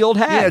referred to as the Old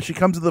Hag. Yeah, she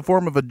comes in the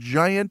form of a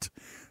giant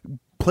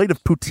plate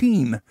of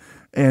poutine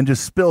and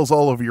just spills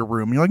all over your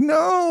room. You're like,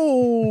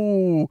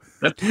 no.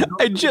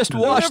 I just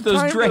washed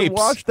those drapes.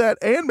 Wash that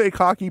and make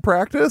hockey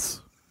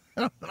practice.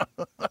 In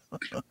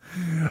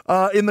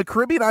the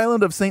Caribbean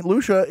island of St.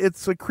 Lucia,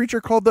 it's a creature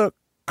called the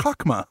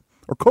Kokma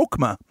or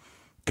Kokma.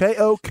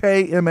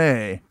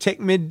 Kokma. Take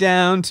me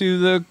down to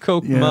the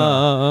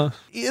Kokma.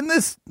 Yeah. In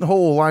this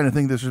whole line of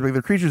things,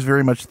 the creature is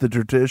very much the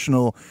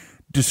traditional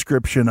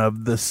description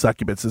of the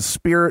succubus, a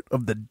spirit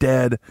of the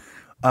dead,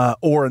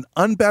 or an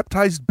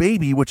unbaptized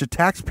baby which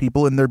attacks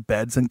people in their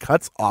beds and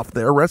cuts off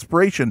their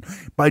respiration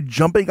by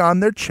jumping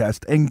on their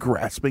chest and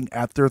grasping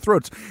at their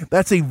throats.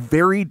 That's a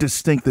very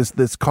distinct,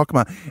 this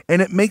Kokma.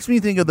 And it makes me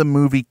think of the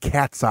movie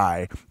Cat's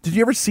Eye. Did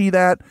you ever see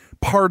that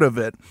part of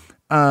it?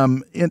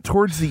 And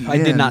towards the end, I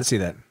did not see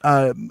that.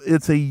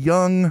 It's a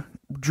young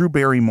Drew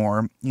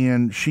Barrymore,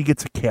 and she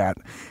gets a cat,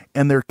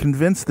 and they're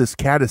convinced this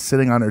cat is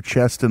sitting on her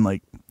chest and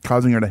like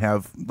causing her to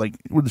have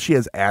she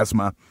has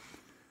asthma.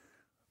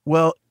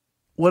 Well,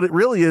 what it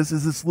really is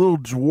this little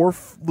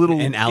dwarf,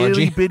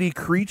 itty bitty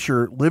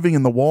creature living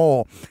in the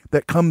wall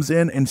that comes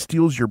in and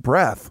steals your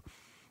breath,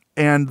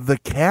 and the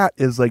cat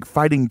is like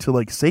fighting to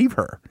like save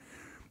her,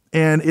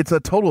 and it's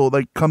a total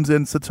comes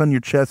in, sits on your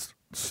chest,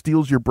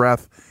 steals your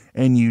breath,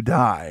 and you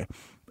die.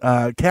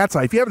 Cat's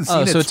Eye. If you haven't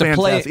seen it, it's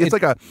fantastic.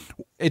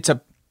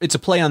 It's a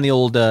play on the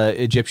old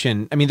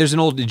Egyptian. I mean, there's an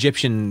old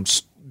Egyptian.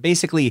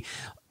 Basically,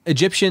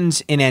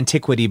 Egyptians in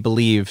antiquity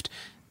believed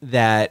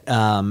that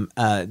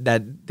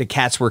that the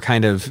cats were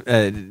kind of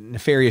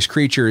nefarious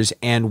creatures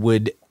and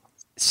would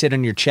sit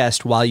on your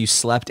chest while you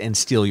slept and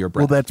steal your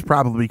breath. Well, that's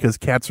probably because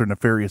cats are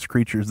nefarious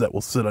creatures that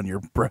will sit on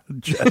your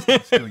chest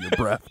and steal your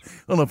breath. I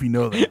don't know if you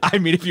know that. I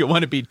mean, if you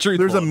want to be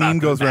truthful, there's a meme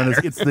goes around.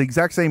 It's the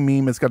exact same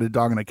meme. It's got a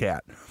dog and a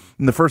cat.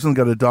 And the first one's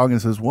got a dog and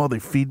says, well, they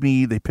feed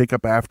me, they pick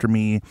up after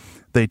me,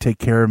 they take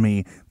care of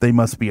me, they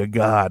must be a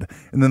god.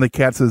 And then the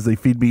cat says, they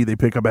feed me, they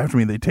pick up after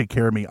me, they take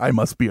care of me, I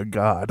must be a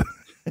god.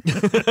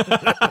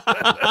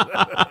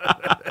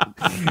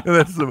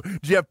 Do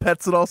you have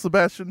pets at all,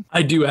 Sebastian?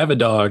 I do have a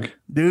dog.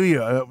 Do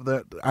you?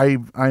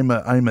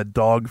 I'm a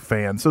dog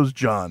fan. So's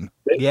John.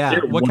 Yeah.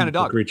 They're What kind of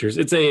wonderful dog? creatures.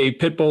 It's a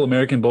pit bull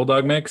American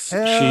bulldog mix.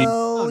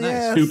 Hell She's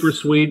yes. super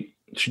sweet.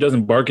 She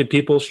doesn't bark at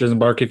people. She doesn't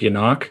bark if you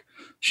knock.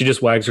 She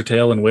just wags her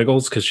tail and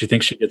wiggles because she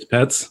thinks she gets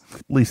pets.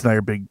 Lisa and I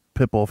are big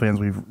pit bull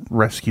fans. We've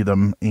rescued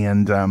them,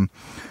 and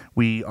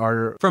we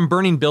are From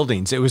burning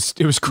buildings. It was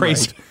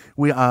crazy. Right.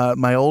 We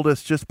my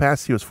oldest just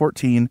passed. He was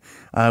 14.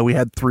 We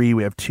had 3.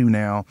 We have 2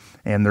 now,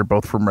 and they're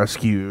both from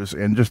rescues,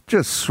 and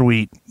just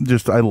sweet.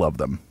 I love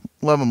them.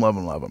 Love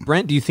them.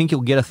 Brent, do you think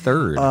you'll get a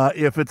third?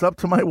 If it's up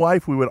to my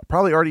wife, we would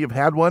probably already have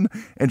had one,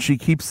 and she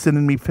keeps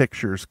sending me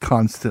pictures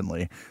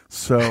constantly.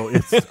 So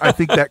I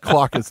think that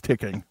clock is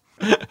ticking.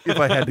 If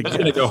I had to I'm guess.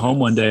 going to go home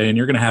one day and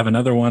you're going to have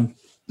another one.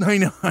 I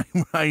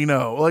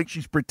know. Like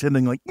she's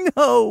pretending like,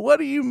 no, what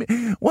do you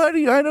mean?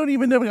 I don't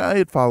even know.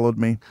 It followed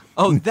me.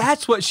 Oh,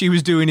 that's what she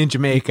was doing in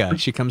Jamaica.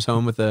 She comes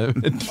home with a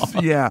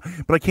dog. Yeah,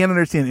 but I can't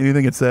understand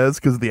anything it says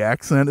because of the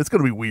accent. It's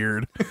going to be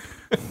weird.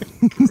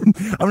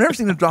 I've never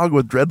seen a dog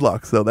with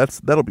dreadlocks though.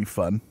 That'll be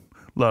fun.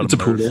 It's a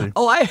poodle.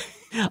 Oh,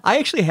 I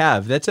actually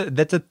have. That's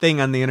a thing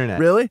on the internet.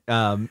 Really?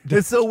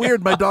 It's so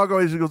weird. My dog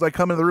always goes. I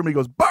come in the room. He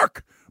goes,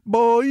 bark,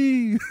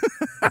 boy.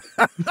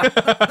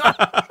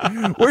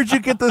 Where'd you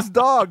get this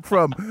dog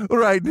from?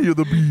 Right near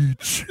the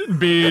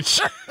beach.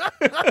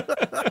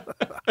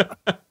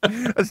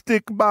 A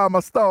stick by my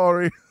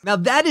story. Now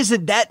that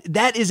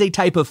is a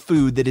type of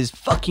food that is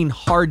fucking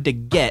hard to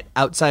get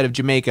outside of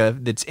Jamaica.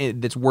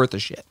 That's worth a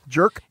shit.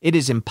 Jerk. It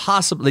is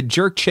impossible. Like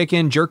jerk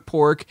chicken, jerk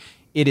pork.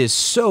 It is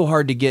so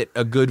hard to get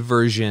a good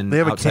version. They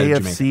have a outside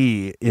of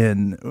KFC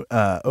in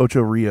Ocho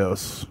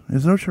Rios.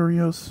 Is it Ocho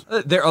Rios?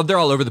 They're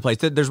all over the place.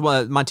 There's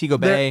one Montego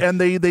Bay, And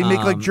they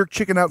make like jerk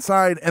chicken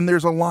outside, and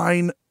there's a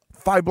line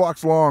 5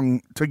 blocks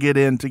long to get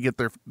in to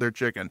get their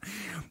chicken.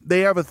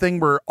 They have a thing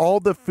where all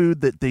the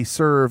food that they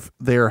serve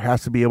there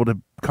has to be able to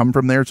come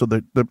from there. So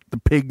the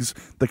pigs,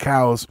 the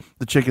cows,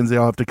 the chickens, they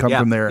all have to come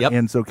from there. Yep.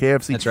 And so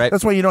KFC, That's right.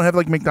 That's why you don't have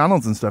like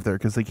McDonald's and stuff there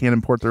because they can't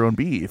import their own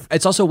beef.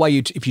 It's also why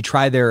if you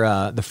try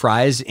their the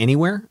fries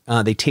anywhere,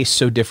 they taste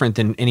so different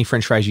than any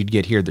French fries you'd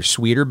get here. They're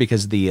sweeter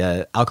because the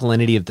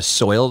alkalinity of the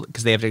soil,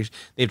 because they have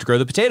to grow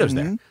the potatoes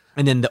there,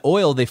 and then the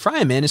oil they fry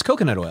them in is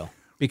coconut oil.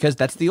 Because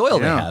that's the oil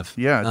they have.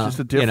 Yeah, it's just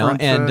a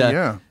different,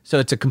 so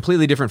it's a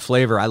completely different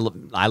flavor. I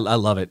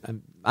love it.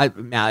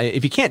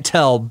 If you can't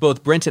tell,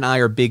 both Brent and I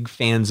are big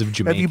fans of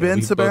Jamaica. Have you been,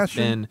 We've both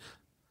Sebastian?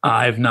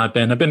 I've not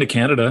been. I've been to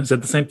Canada. Is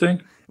that the same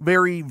thing?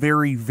 Very,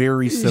 very,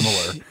 very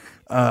similar.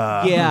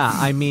 Yeah,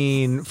 I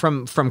mean,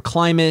 from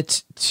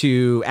climate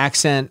to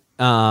accent,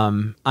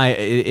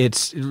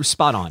 it's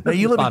spot on. Now,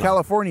 you live in Spot on.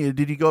 California.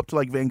 Did you go up to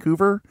like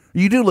Vancouver?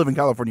 You do live in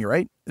California,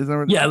 right? Is that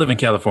right? Yeah, I live in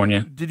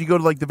California. Did you go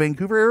to like the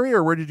Vancouver area,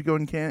 or where did you go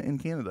in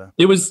Canada?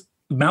 It was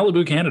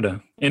Malibu,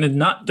 Canada, and it's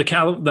not the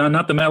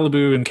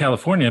Malibu in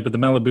California, but the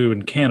Malibu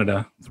in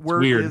Canada. It's Where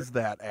weird. is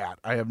that at?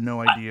 I have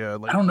no idea.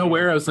 I don't know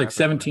where. I was like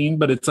 17,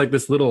 but it's like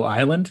this little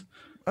island,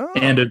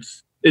 and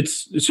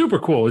it's super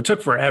cool. It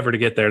took forever to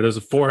get there. There's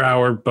a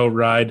 4-hour boat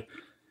ride,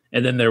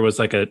 and then there was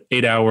like a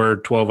 8-hour,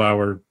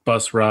 12-hour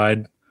bus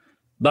ride.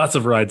 Lots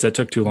of rides that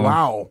took too long.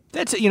 Wow.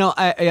 That's,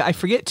 I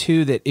forget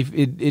too that if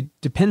it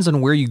depends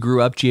on where you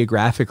grew up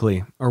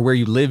geographically or where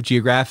you live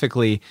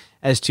geographically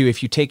as to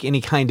if you take any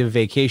kind of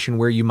vacation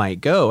where you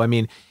might go. I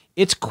mean,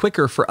 it's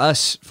quicker for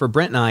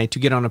Brent and I to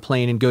get on a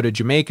plane and go to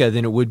Jamaica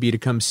than it would be to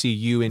come see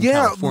you in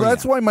California.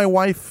 That's why my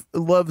wife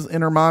loves,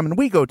 and her mom, and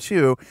we go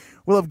too.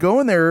 We love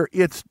going there.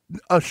 It's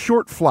a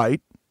short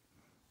flight.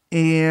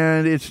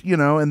 And it's,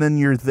 and then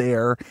you're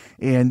there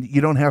and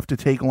you don't have to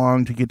take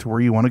long to get to where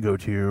you want to go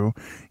to.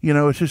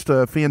 It's just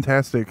a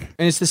fantastic.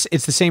 And it's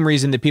the same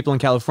reason that people in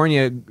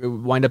California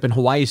wind up in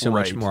Hawaii so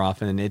much more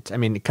often. It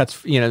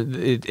cuts,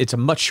 it's a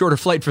much shorter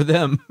flight for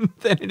them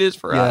than it is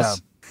for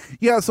us.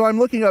 Yeah, so I'm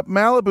looking up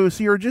Malibu.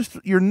 So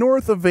you're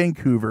north of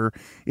Vancouver.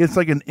 It's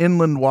like an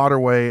inland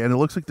waterway, and it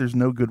looks like there's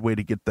no good way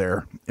to get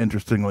there,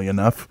 interestingly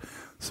enough.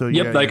 So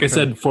Yep, like I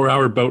said,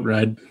 4-hour boat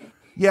ride.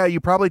 Yeah,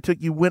 you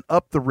went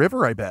up the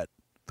river, I bet.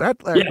 That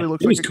actually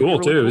looks it was like cool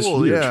really too. It was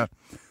cool. huge.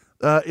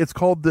 Yeah. It's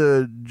called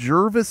the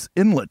Jervis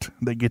Inlet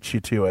that gets you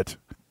to it.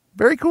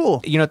 Very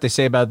cool. You know what they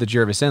say about the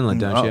Jervis Inlet,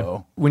 don't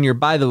you? When you're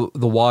by the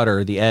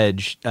water, the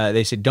edge,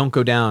 they say don't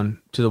go down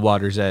to the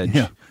water's edge.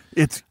 Yeah.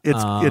 It's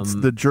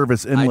the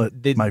Jervis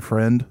Inlet, my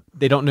friend.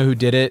 They don't know who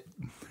did it,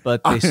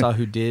 but they saw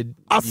who did.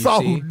 I saw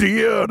who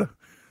did.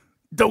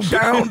 Go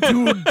down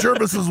to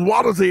Jervis's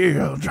water's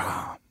edge.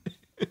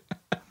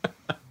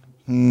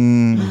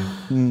 Not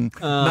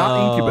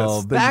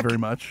Incubus. Thank you very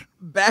much.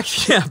 Back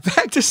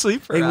to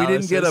sleep paralysis. Hey, we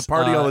didn't get a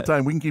party all the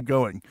time. We can keep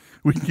going.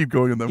 We can keep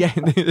going on them. Yeah,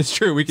 that's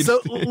true. We can.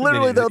 So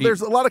literally, though,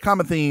 there's a lot of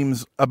common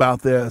themes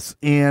about this,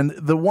 and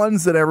the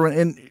ones that everyone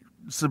and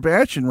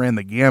Sebastian ran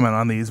the gamut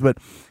on these, but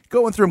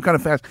going through them kind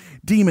of fast.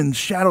 Demons,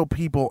 shadow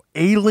people,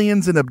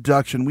 aliens, and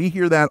abduction. We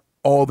hear that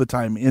all the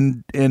time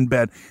in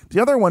bed. The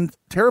other one,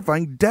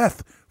 terrifying,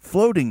 death,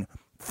 floating,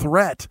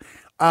 threat.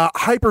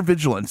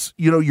 Hypervigilance.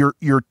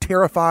 You're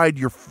terrified.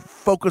 You're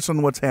focused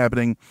on what's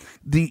happening.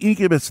 The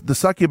incubus, the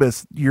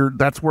succubus,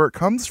 that's where it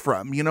comes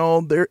from.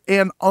 There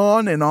and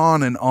on and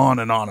on and on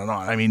and on and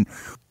on. I mean,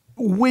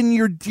 when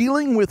you're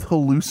dealing with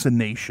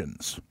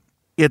hallucinations,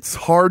 it's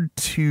hard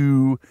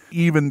to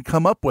even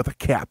come up with a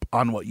cap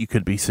on what you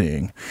could be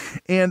seeing.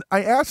 And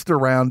I asked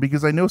around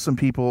because I know some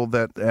people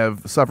that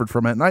have suffered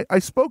from it. And I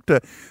spoke to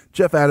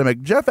Jeff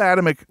Adamek. Jeff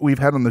Adamek, we've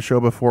had on the show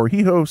before.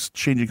 He hosts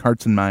Changing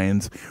Hearts and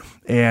Minds.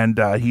 And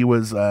he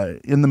was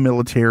in the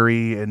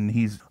military, and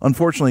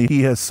unfortunately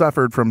he has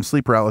suffered from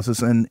sleep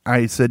paralysis. And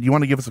I said, you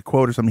want to give us a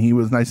quote or something? He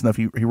was nice enough.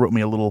 He wrote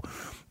me a little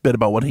bit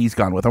about what he's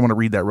gone with. I want to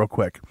read that real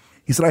quick.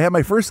 He said, I had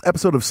my first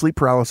episode of sleep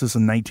paralysis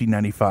in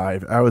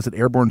 1995. I was at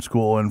airborne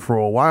school, and for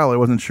a while I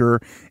wasn't sure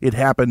it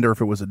happened or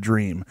if it was a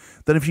dream.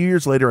 Then a few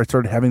years later, I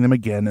started having them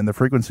again, and the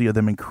frequency of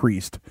them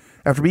increased.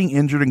 After being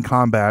injured in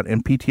combat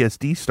and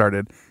PTSD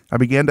started, I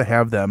began to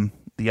have them,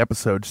 the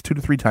episodes, 2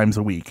 to 3 times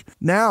a week.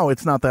 Now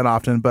it's not that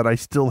often, but I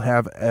still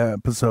have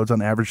episodes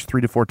on average 3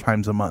 to 4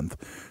 times a month.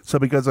 So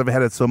because I've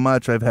had it so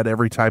much, I've had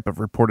every type of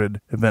reported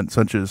event,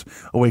 such as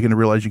awaken to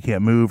realize you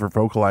can't move or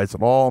vocalize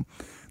at all.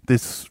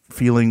 This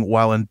feeling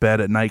while in bed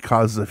at night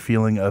causes a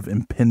feeling of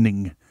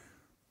impending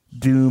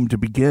doom to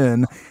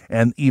begin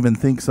and even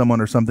think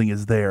someone or something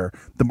is there.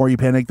 The more you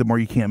panic, the more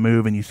you can't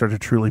move, and you start to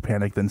truly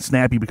panic. Then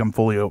snap, you become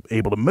fully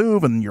able to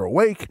move and you're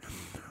awake.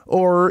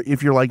 Or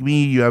if you're like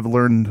me, you have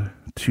learned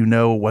to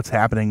know what's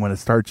happening when it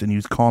starts and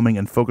use calming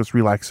and focused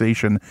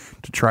relaxation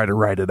to try to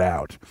ride it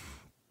out.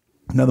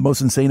 Now, the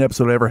most insane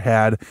episode I ever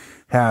had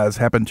has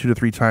happened 2 to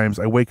 3 times.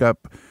 I wake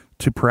up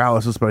to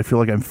paralysis, but I feel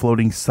like I'm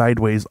floating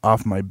sideways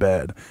off my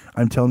bed.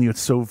 I'm telling you,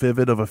 it's so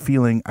vivid of a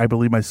feeling, I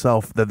believe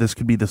myself that this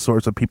could be the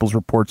source of people's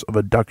reports of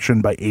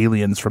abduction by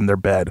aliens from their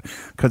bed,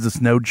 because it's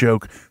no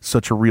joke,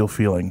 such a real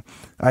feeling.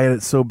 I had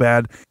it so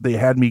bad, they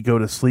had me go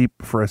to sleep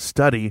for a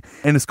study,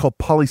 and it's called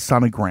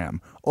polysonogram.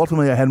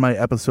 Ultimately, I had my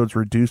episodes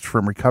reduced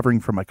from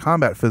recovering from my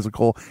combat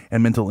physical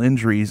and mental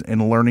injuries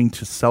and learning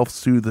to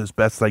self-soothe as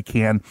best I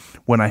can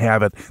when I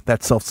have it.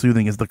 That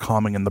self-soothing is the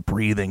calming and the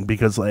breathing,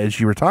 because as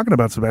you were talking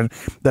about, Sebastian,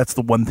 that's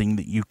the one thing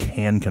that you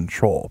can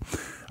control.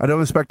 I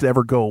don't expect to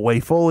ever go away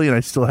fully, and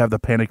I still have the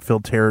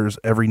panic-filled terrors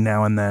every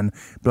now and then,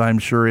 but I'm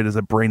sure it is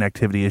a brain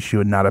activity issue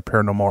and not a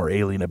paranormal or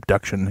alien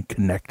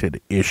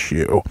abduction-connected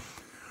issue.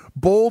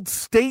 Bold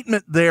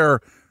statement there,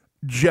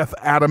 Jeff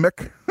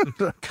Adamek.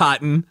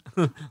 Cotton.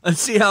 Let's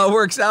see how it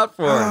works out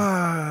for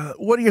him.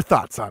 What are your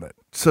thoughts on it,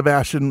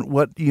 Sebastian?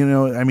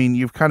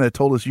 You've kind of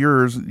told us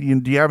yours.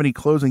 Do you have any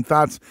closing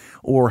thoughts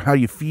or how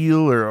you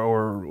feel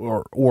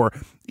or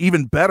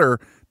even better,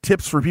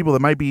 tips for people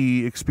that might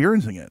be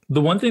experiencing it?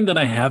 The one thing that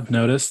I have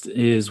noticed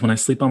is when I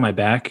sleep on my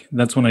back,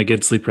 that's when I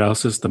get sleep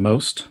paralysis the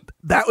most.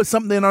 That was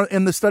something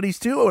in the studies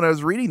too. When I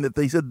was reading that,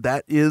 they said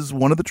that is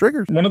one of the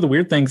triggers. One of the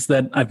weird things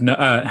that I've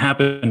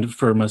happened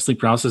for my sleep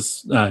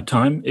paralysis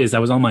time is I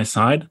was on my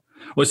side,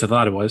 at least I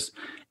thought it was,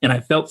 and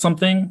I felt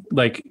something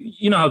like,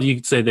 you know how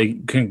you say they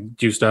can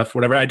do stuff,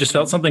 whatever. I just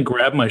felt something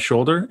grab my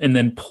shoulder and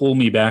then pull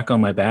me back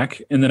on my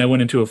back, and then I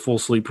went into a full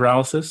sleep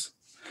paralysis.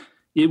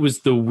 It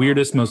was the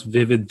weirdest, most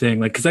vivid thing,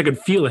 because I could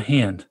feel a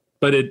hand,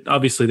 but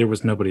obviously there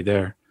was nobody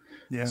there.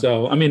 Yeah.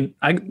 So,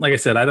 I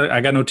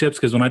got no tips,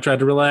 because when I tried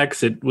to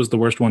relax, it was the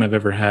worst one I've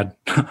ever had.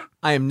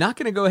 I am not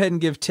going to go ahead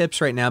and give tips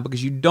right now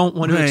because you don't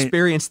want to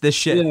experience this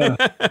shit. Yeah.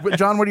 But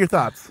John, what are your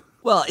thoughts?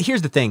 Well,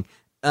 here's the thing.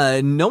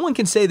 No one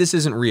can say this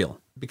isn't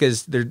real,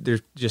 because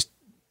there's just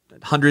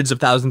hundreds of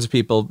thousands of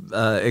people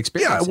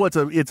experience. Yeah,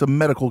 well, it's a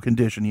medical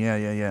condition.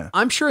 Yeah.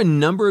 I'm sure a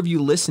number of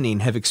you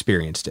listening have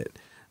experienced it.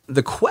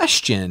 The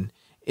question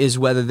is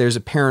whether there's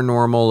a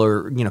paranormal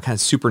or, kind of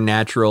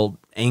supernatural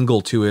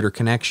angle to it or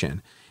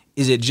connection.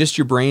 Is it just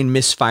your brain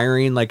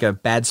misfiring like a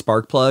bad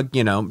spark plug?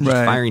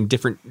 Firing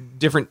different.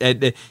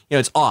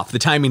 It's off. The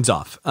timing's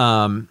off.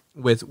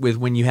 With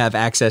when you have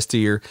access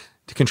to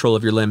control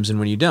of your limbs and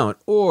when you don't,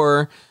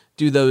 or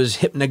do those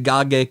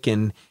hypnagogic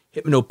and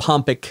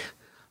hypnopompic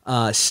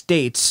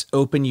states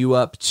open you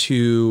up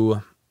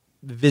to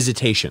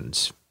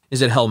visitations?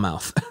 Is it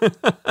hellmouth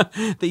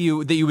that you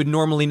would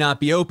normally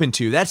not be open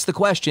to? That's the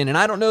question, and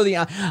I don't know the.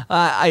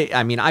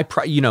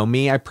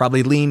 I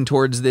probably lean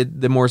towards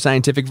the more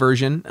scientific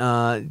version,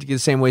 the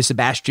same way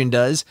Sebastian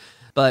does,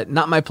 but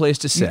not my place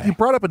to say. You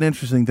brought up an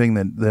interesting thing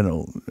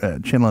that'll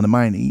channel into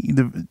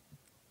mine.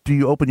 Do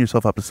you open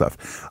yourself up to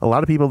stuff? A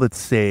lot of people that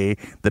say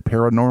the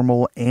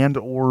paranormal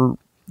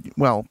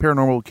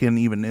paranormal can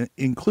even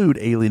include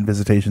alien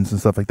visitations and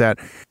stuff like that.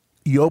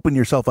 You open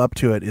yourself up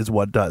to it is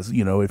what does.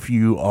 If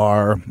you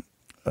are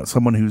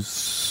someone who's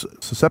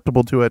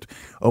susceptible to it,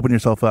 open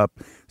yourself up.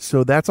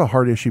 So that's a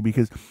hard issue,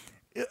 because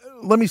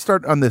let me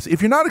start on this.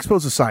 If you're not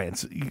exposed to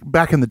science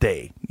back in the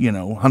day,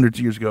 hundreds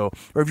of years ago,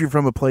 or if you're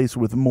from a place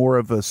with more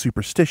of a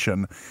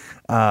superstition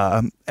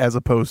as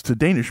opposed to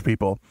Danish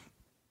people,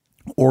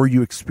 or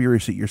you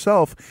experience it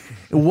yourself,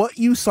 what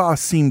you saw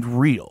seemed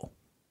real.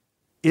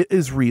 It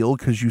is real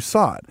because you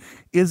saw it.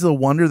 Is a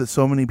wonder that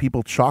so many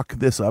people chalk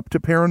this up to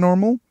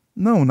paranormal?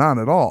 No, not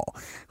at all.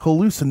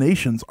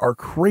 Hallucinations are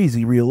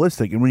crazy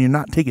realistic. And when you're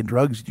not taking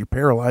drugs, you're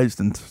paralyzed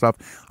and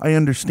stuff. I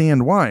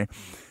understand why.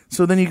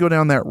 So then you go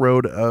down that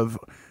road of,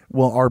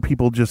 well, are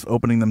people just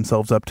opening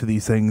themselves up to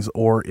these things,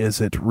 or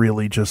is it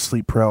really just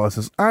sleep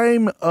paralysis?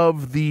 I'm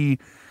of the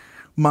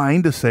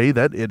mind to say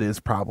that it is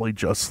probably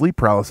just sleep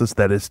paralysis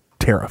that is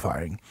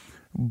terrifying.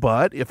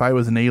 But if I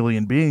was an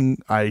alien being,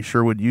 I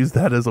sure would use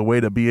that as a way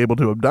to be able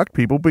to abduct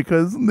people,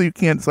 because you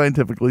can't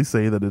scientifically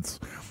say that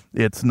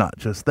it's not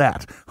just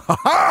that. Ha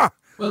ha!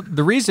 Well,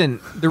 the reason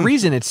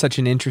it's such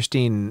an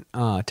interesting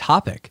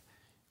topic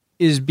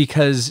is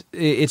because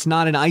it's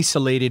not an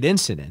isolated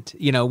incident.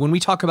 You know, when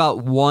we talk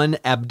about one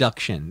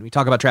abduction, we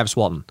talk about Travis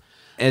Walton.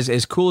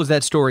 As cool as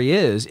that story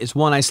is, it's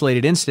one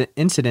isolated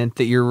incident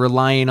that you're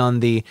relying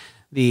on the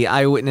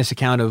eyewitness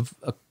account of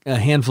a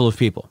handful of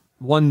people,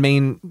 one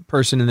main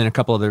person and then a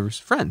couple of their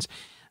friends.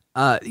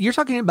 You're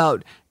talking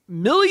about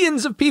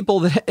millions of people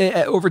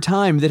that over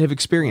time that have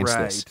experienced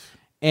this,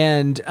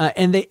 and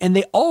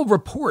they all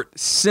report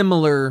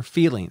similar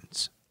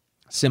feelings,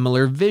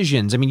 similar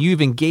visions. I mean, you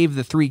even gave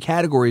the 3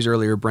 categories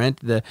earlier,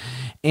 Brent. I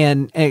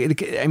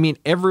mean,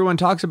 everyone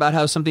talks about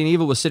how something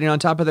evil was sitting on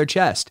top of their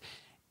chest.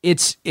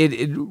 It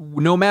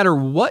no matter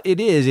what it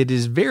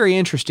is very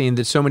interesting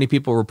that so many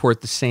people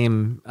report the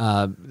same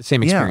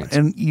experience. Yeah,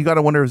 and you got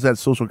to wonder, is that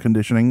social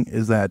conditioning?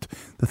 Is that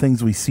the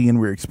things we see and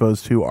we're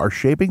exposed to are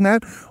shaping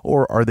that,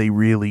 or are they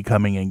really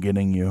coming and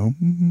getting you?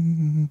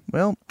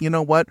 Well, you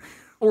know what?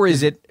 Or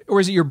is it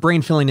your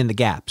brain filling in the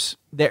gaps?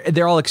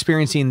 They're all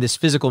experiencing this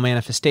physical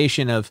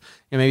manifestation of,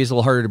 you know, maybe it's a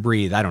little harder to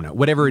breathe. I don't know.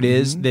 Whatever it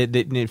is, that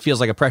it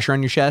feels like a pressure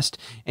on your chest,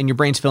 and your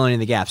brain's filling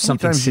in the gaps.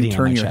 Something's sitting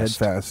on my chest. Sometimes you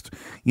turn your head fast,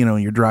 you know,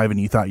 you're driving,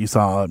 you thought you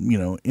saw, you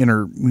know,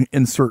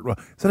 insert. Is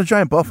that a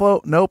giant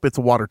buffalo? Nope, it's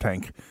a water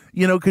tank.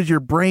 You know, because your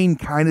brain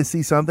kind of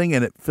sees something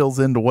and it fills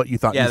into what you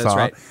thought you saw.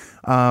 Right.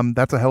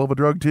 That's a hell of a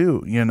drug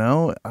too. You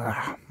know,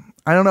 I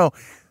don't know.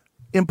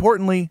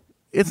 Importantly,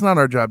 it's not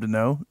our job to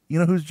know. You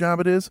know whose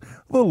job it is?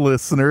 The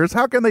listeners.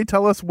 How can they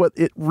tell us what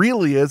it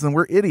really is, and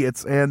we're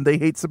idiots and they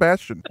hate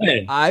Sebastian?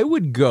 Hey. I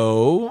would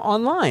go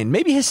online.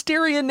 Maybe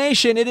Hysteria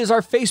Nation. It is our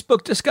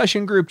Facebook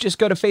discussion group. Just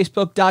go to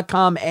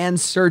facebook.com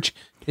and search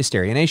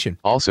Hysteria Nation.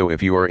 Also,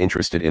 if you are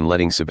interested in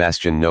letting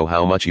Sebastian know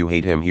how much you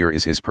hate him, here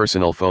is his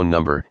personal phone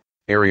number,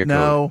 area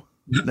code.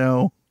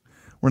 No,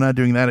 we're not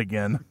doing that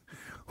again.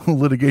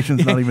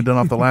 Litigation's not even done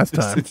off the last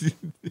time.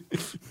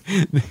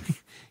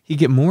 You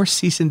get more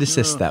cease and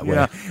desist that way.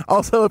 Yeah.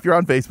 Also, if you're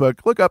on Facebook,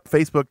 look up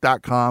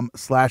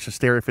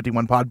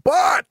facebook.com/Hysteria51pod.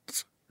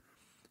 But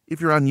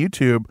if you're on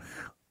YouTube,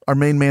 our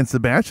main man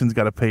Sebastian's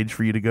got a page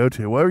for you to go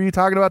to. What are you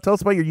talking about? Tell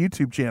us about your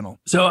YouTube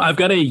channel. So I've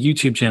got a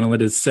YouTube channel.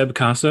 It is Seb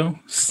Casso.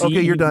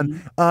 Okay, you're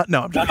done.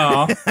 No, I'm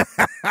joking.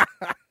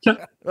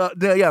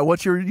 Yeah,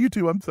 what's your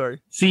YouTube? I'm sorry.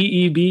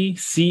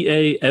 CEBCASSO.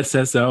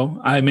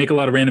 I make a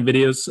lot of random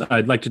videos.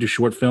 I'd like to do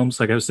short films.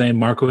 Like I was saying,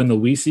 Marco and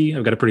Luisi.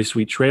 I've got a pretty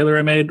sweet trailer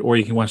I made, or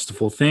you can watch the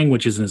full thing,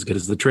 which isn't as good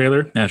as the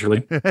trailer,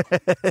 naturally.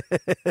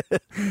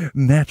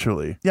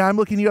 Naturally. Yeah, I'm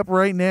looking you up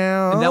right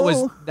now. And that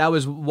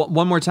was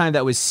one more time.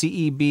 That was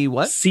CEB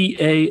what?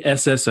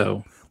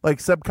 CASSO. Like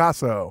Seb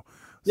Casso.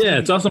 Yeah,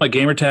 it's also my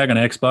gamer tag on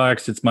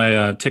Xbox. It's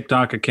my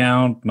TikTok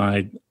account.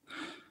 I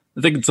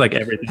think it's like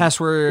everything.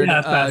 Password,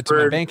 password. to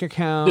my bank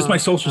account. Just my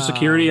social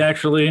security,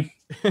 actually.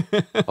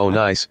 Oh,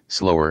 nice.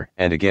 Slower.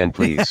 And again,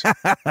 please.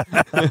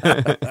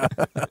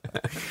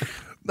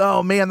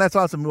 Oh, man, that's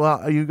awesome.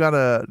 Well, you got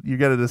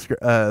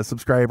a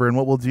subscriber, and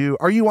what we'll do.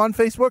 Are you on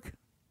Facebook?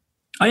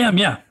 I am,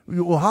 yeah.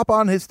 We'll hop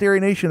on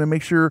Hysteria Nation and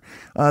make sure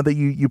that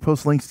you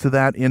post links to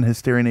that in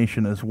Hysteria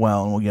Nation as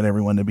well, and we'll get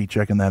everyone to be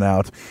checking that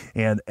out.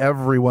 And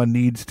everyone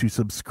needs to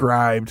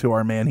subscribe to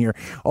our man here.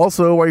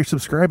 Also, while you're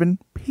subscribing,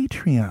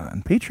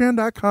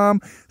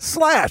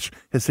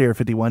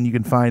 patreon.com/Hysteria51. You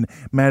can find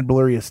Mad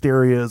Blurry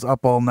Hysterias,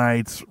 Up All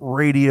Nights,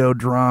 radio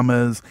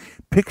dramas,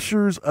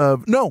 pictures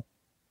of, no,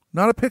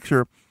 not a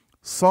picture,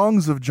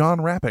 songs of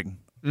John rapping.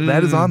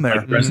 That is on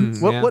there.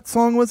 What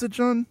song was it,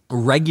 John?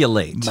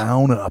 Regulate.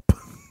 Mount up.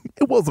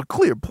 It was a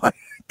clear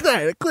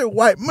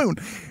white moon.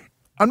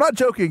 I'm not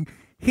joking.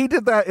 He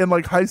did that in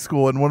like high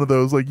school in one of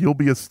those like You'll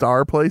Be a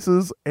Star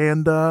places.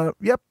 And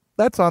yep,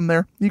 that's on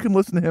there. You can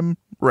listen to him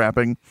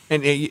rapping.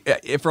 And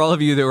for all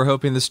of you that were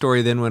hoping the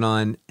story then went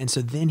on, and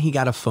so then he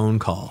got a phone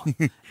call,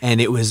 and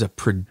it was a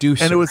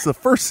producer. And it was the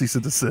first cease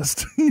and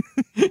desist.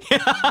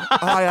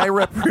 Hi, I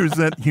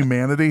represent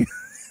humanity.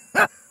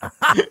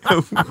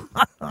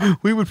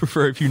 We would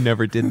prefer if you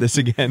never did this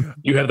again.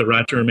 You have the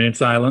right to remain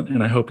silent,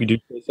 and I hope you do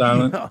stay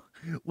silent. Yeah.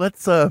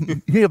 Let's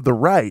you have the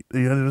right. I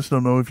just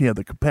don't know if you have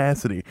the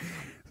capacity.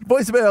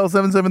 Voicemail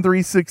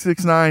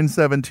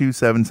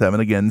 773-669-7277.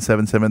 Again,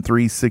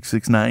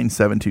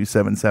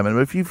 773-669-7277.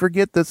 But if you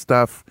forget this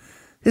stuff,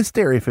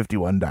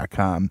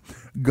 Hysteria51.com,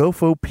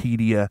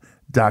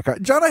 Gofopedia.com.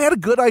 John, I had a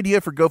good idea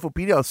for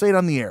Gofopedia. I'll say it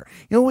on the air.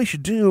 You know what we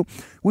should do?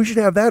 We should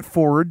have that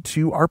forward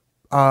to our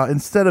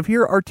instead of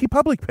here, our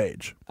TeePublic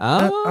page.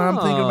 I'm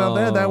thinking about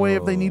that. That way,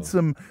 if they need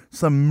some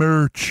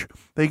merch,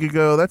 they could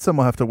go, that's something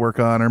we'll have to work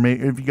on. Or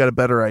maybe if you got a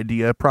better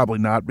idea, probably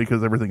not,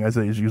 because everything I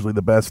say is usually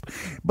the best.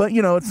 But,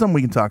 it's something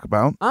we can talk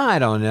about. I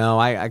don't know.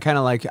 I kind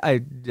of like,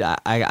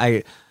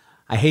 I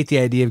hate the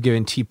idea of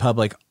giving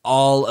TeePublic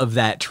all of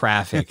that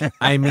traffic.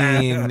 I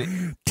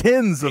mean,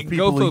 tens of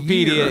people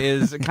Gofopedia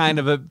is kind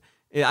of a,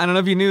 I don't know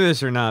if you knew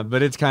this or not,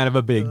 but it's kind of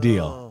a big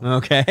deal.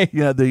 Okay.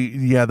 Yeah,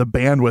 the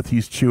bandwidth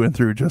he's chewing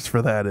through just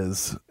for that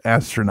is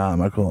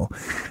astronomical.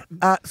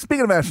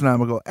 Speaking of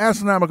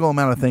astronomical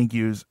amount of thank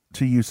yous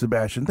to you,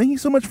 Sebastian. Thank you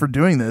so much for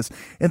doing this,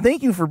 and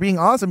thank you for being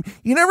awesome.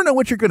 You never know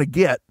what you're going to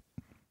get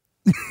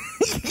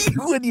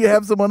when you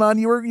have someone on.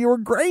 You were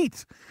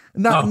great.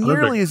 Not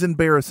nearly as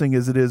embarrassing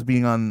as it is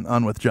being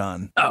on with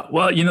John.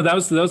 Well, that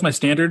was my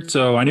standard,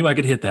 so I knew I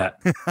could hit that.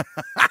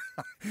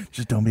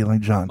 Just don't be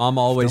like John. Mom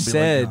always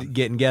said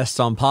getting guests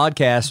on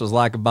podcasts was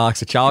like a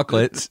box of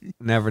chocolates.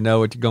 Never know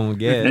what you're going to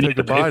get. Take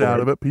a bite out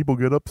of it, people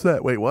get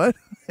upset. Wait, what?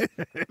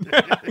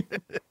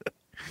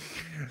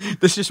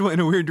 This just went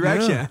in a weird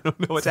direction. Yeah. I don't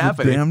know what's it's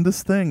happening. The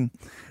damnedest thing.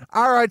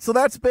 All right, so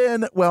that's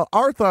been,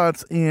 our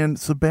thoughts and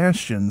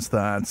Sebastian's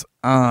thoughts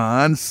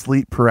on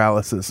sleep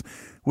paralysis.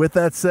 With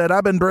that said,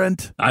 I've been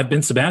Brent. I've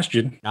been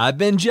Sebastian. I've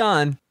been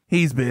John.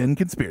 He's been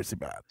Conspiracy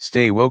Bot.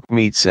 Stay woke,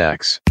 meat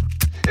sacks.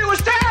 It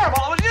was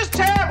terrible. It was just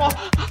terrible.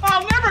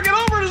 I'll never get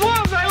over it as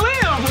long as I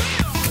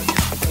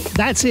live.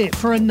 That's it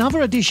for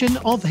another edition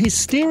of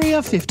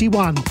Hysteria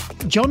 51.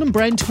 John and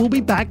Brent will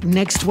be back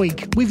next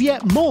week with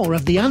yet more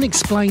of the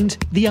unexplained,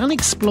 the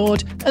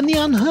unexplored, and the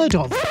unheard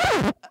of.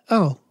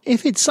 Oh,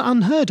 if it's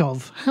unheard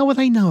of, how will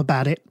they know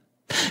about it?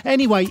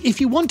 Anyway, if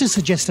you want to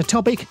suggest a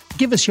topic,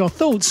 give us your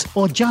thoughts,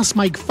 or just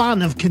make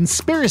fun of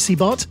Conspiracy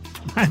Bot,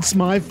 that's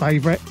my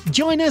favourite.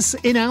 Join us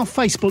in our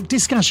Facebook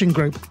discussion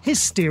group,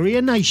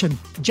 Hysteria Nation.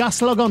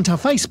 Just log on to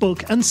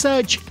Facebook and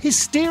search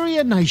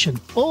Hysteria Nation,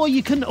 or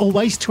you can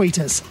always tweet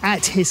us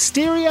at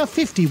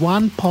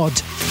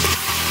Hysteria51pod.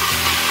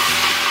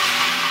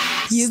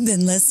 You've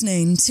been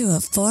listening to a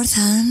Fourth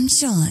Hand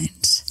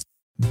Joint.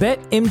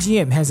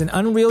 BetMGM has an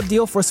unreal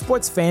deal for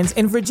sports fans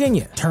in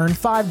Virginia. Turn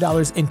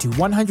 $5 into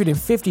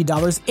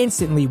 $150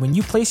 instantly when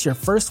you place your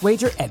first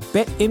wager at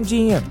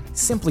BetMGM.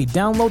 Simply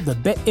download the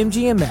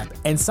BetMGM app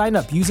and sign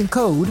up using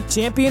code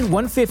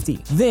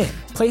Champion150. Then,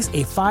 place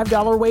a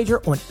 $5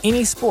 wager on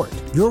any sport.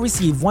 You'll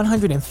receive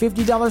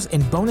 $150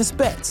 in bonus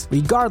bets,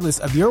 regardless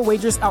of your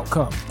wager's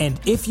outcome. And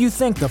if you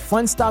think the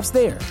fun stops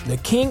there, the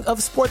king of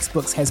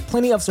sportsbooks has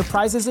plenty of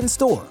surprises in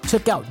store.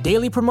 Check out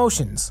daily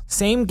promotions,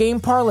 same-game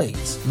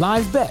parlays,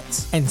 live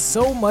bets, and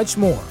so much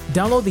more.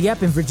 Download the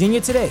app in Virginia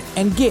today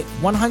and get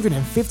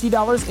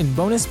 $150 in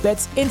bonus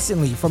bets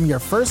instantly from your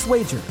first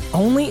wager.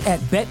 Only at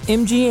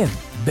BetMGM.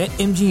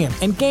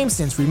 BetMGM and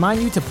GameSense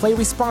remind you to play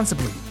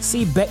responsibly.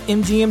 See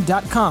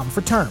BetMGM.com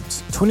for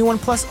terms. 21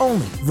 plus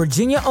only.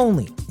 Virginia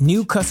only.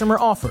 New customer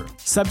offer.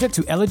 Subject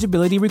to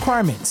eligibility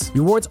requirements.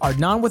 Rewards are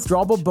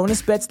non-withdrawable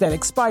bonus bets that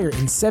expire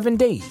in 7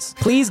 days.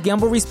 Please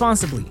gamble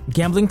responsibly.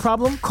 Gambling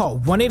problem? Call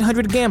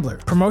 1-800-GAMBLER.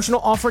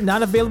 Promotional offer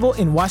not available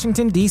in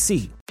Washington,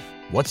 D.C.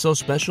 What's so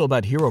special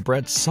about Hero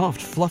Bread's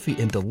soft,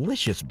 fluffy, and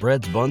delicious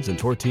breads, buns, and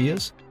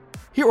tortillas?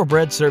 Hero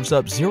Bread serves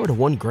up 0 to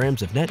 1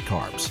 grams of net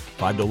carbs,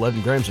 5 to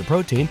 11 grams of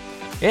protein,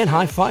 and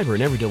high fiber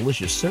in every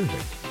delicious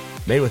serving.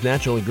 Made with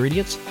natural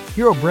ingredients,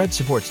 Hero Bread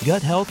supports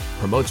gut health,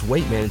 promotes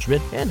weight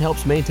management, and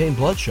helps maintain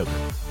blood sugar.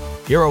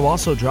 Hero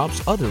also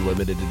drops other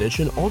limited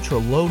edition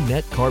ultra-low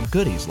net carb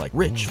goodies like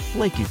rich,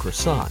 flaky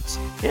croissants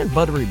and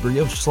buttery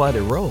brioche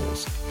slider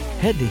rolls.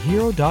 Head to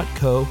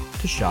hero.co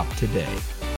to shop today.